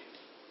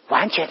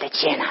完全的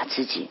接纳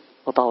自己。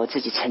我把我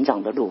自己成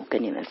长的路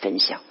跟你们分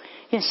享，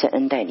愿神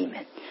恩待你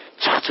们，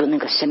抓住那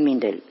个生命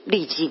的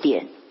立基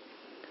点，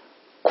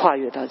跨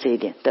越到这一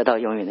点，得到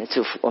永远的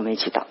祝福。我们一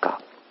起祷告。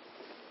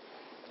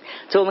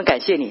所以我们感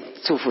谢你，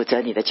祝福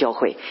着你的教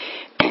会。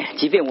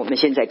即便我们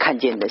现在看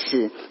见的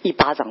是一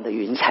巴掌的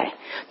云彩，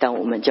但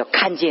我们就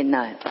看见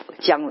那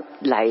将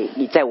来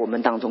你在我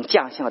们当中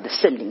降下的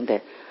圣灵的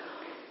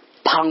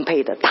滂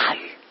沛的大雨。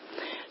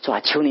主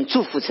啊，求你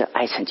祝福着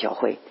爱城教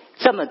会，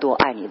这么多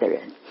爱你的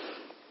人，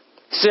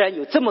虽然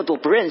有这么多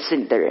不认识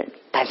你的人，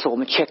但是我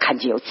们却看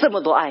见有这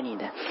么多爱你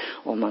的。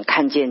我们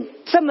看见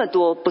这么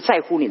多不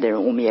在乎你的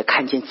人，我们也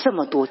看见这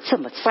么多这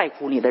么在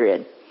乎你的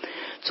人。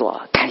主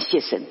啊，感谢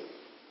神，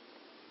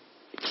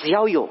只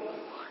要有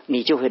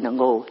你就会能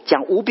够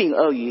将5饼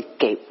2鱼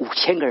给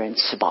5000个人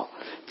吃饱，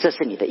这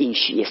是你的应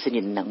许，也是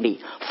你的能力。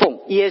奉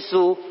耶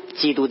稣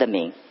基督的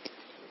名。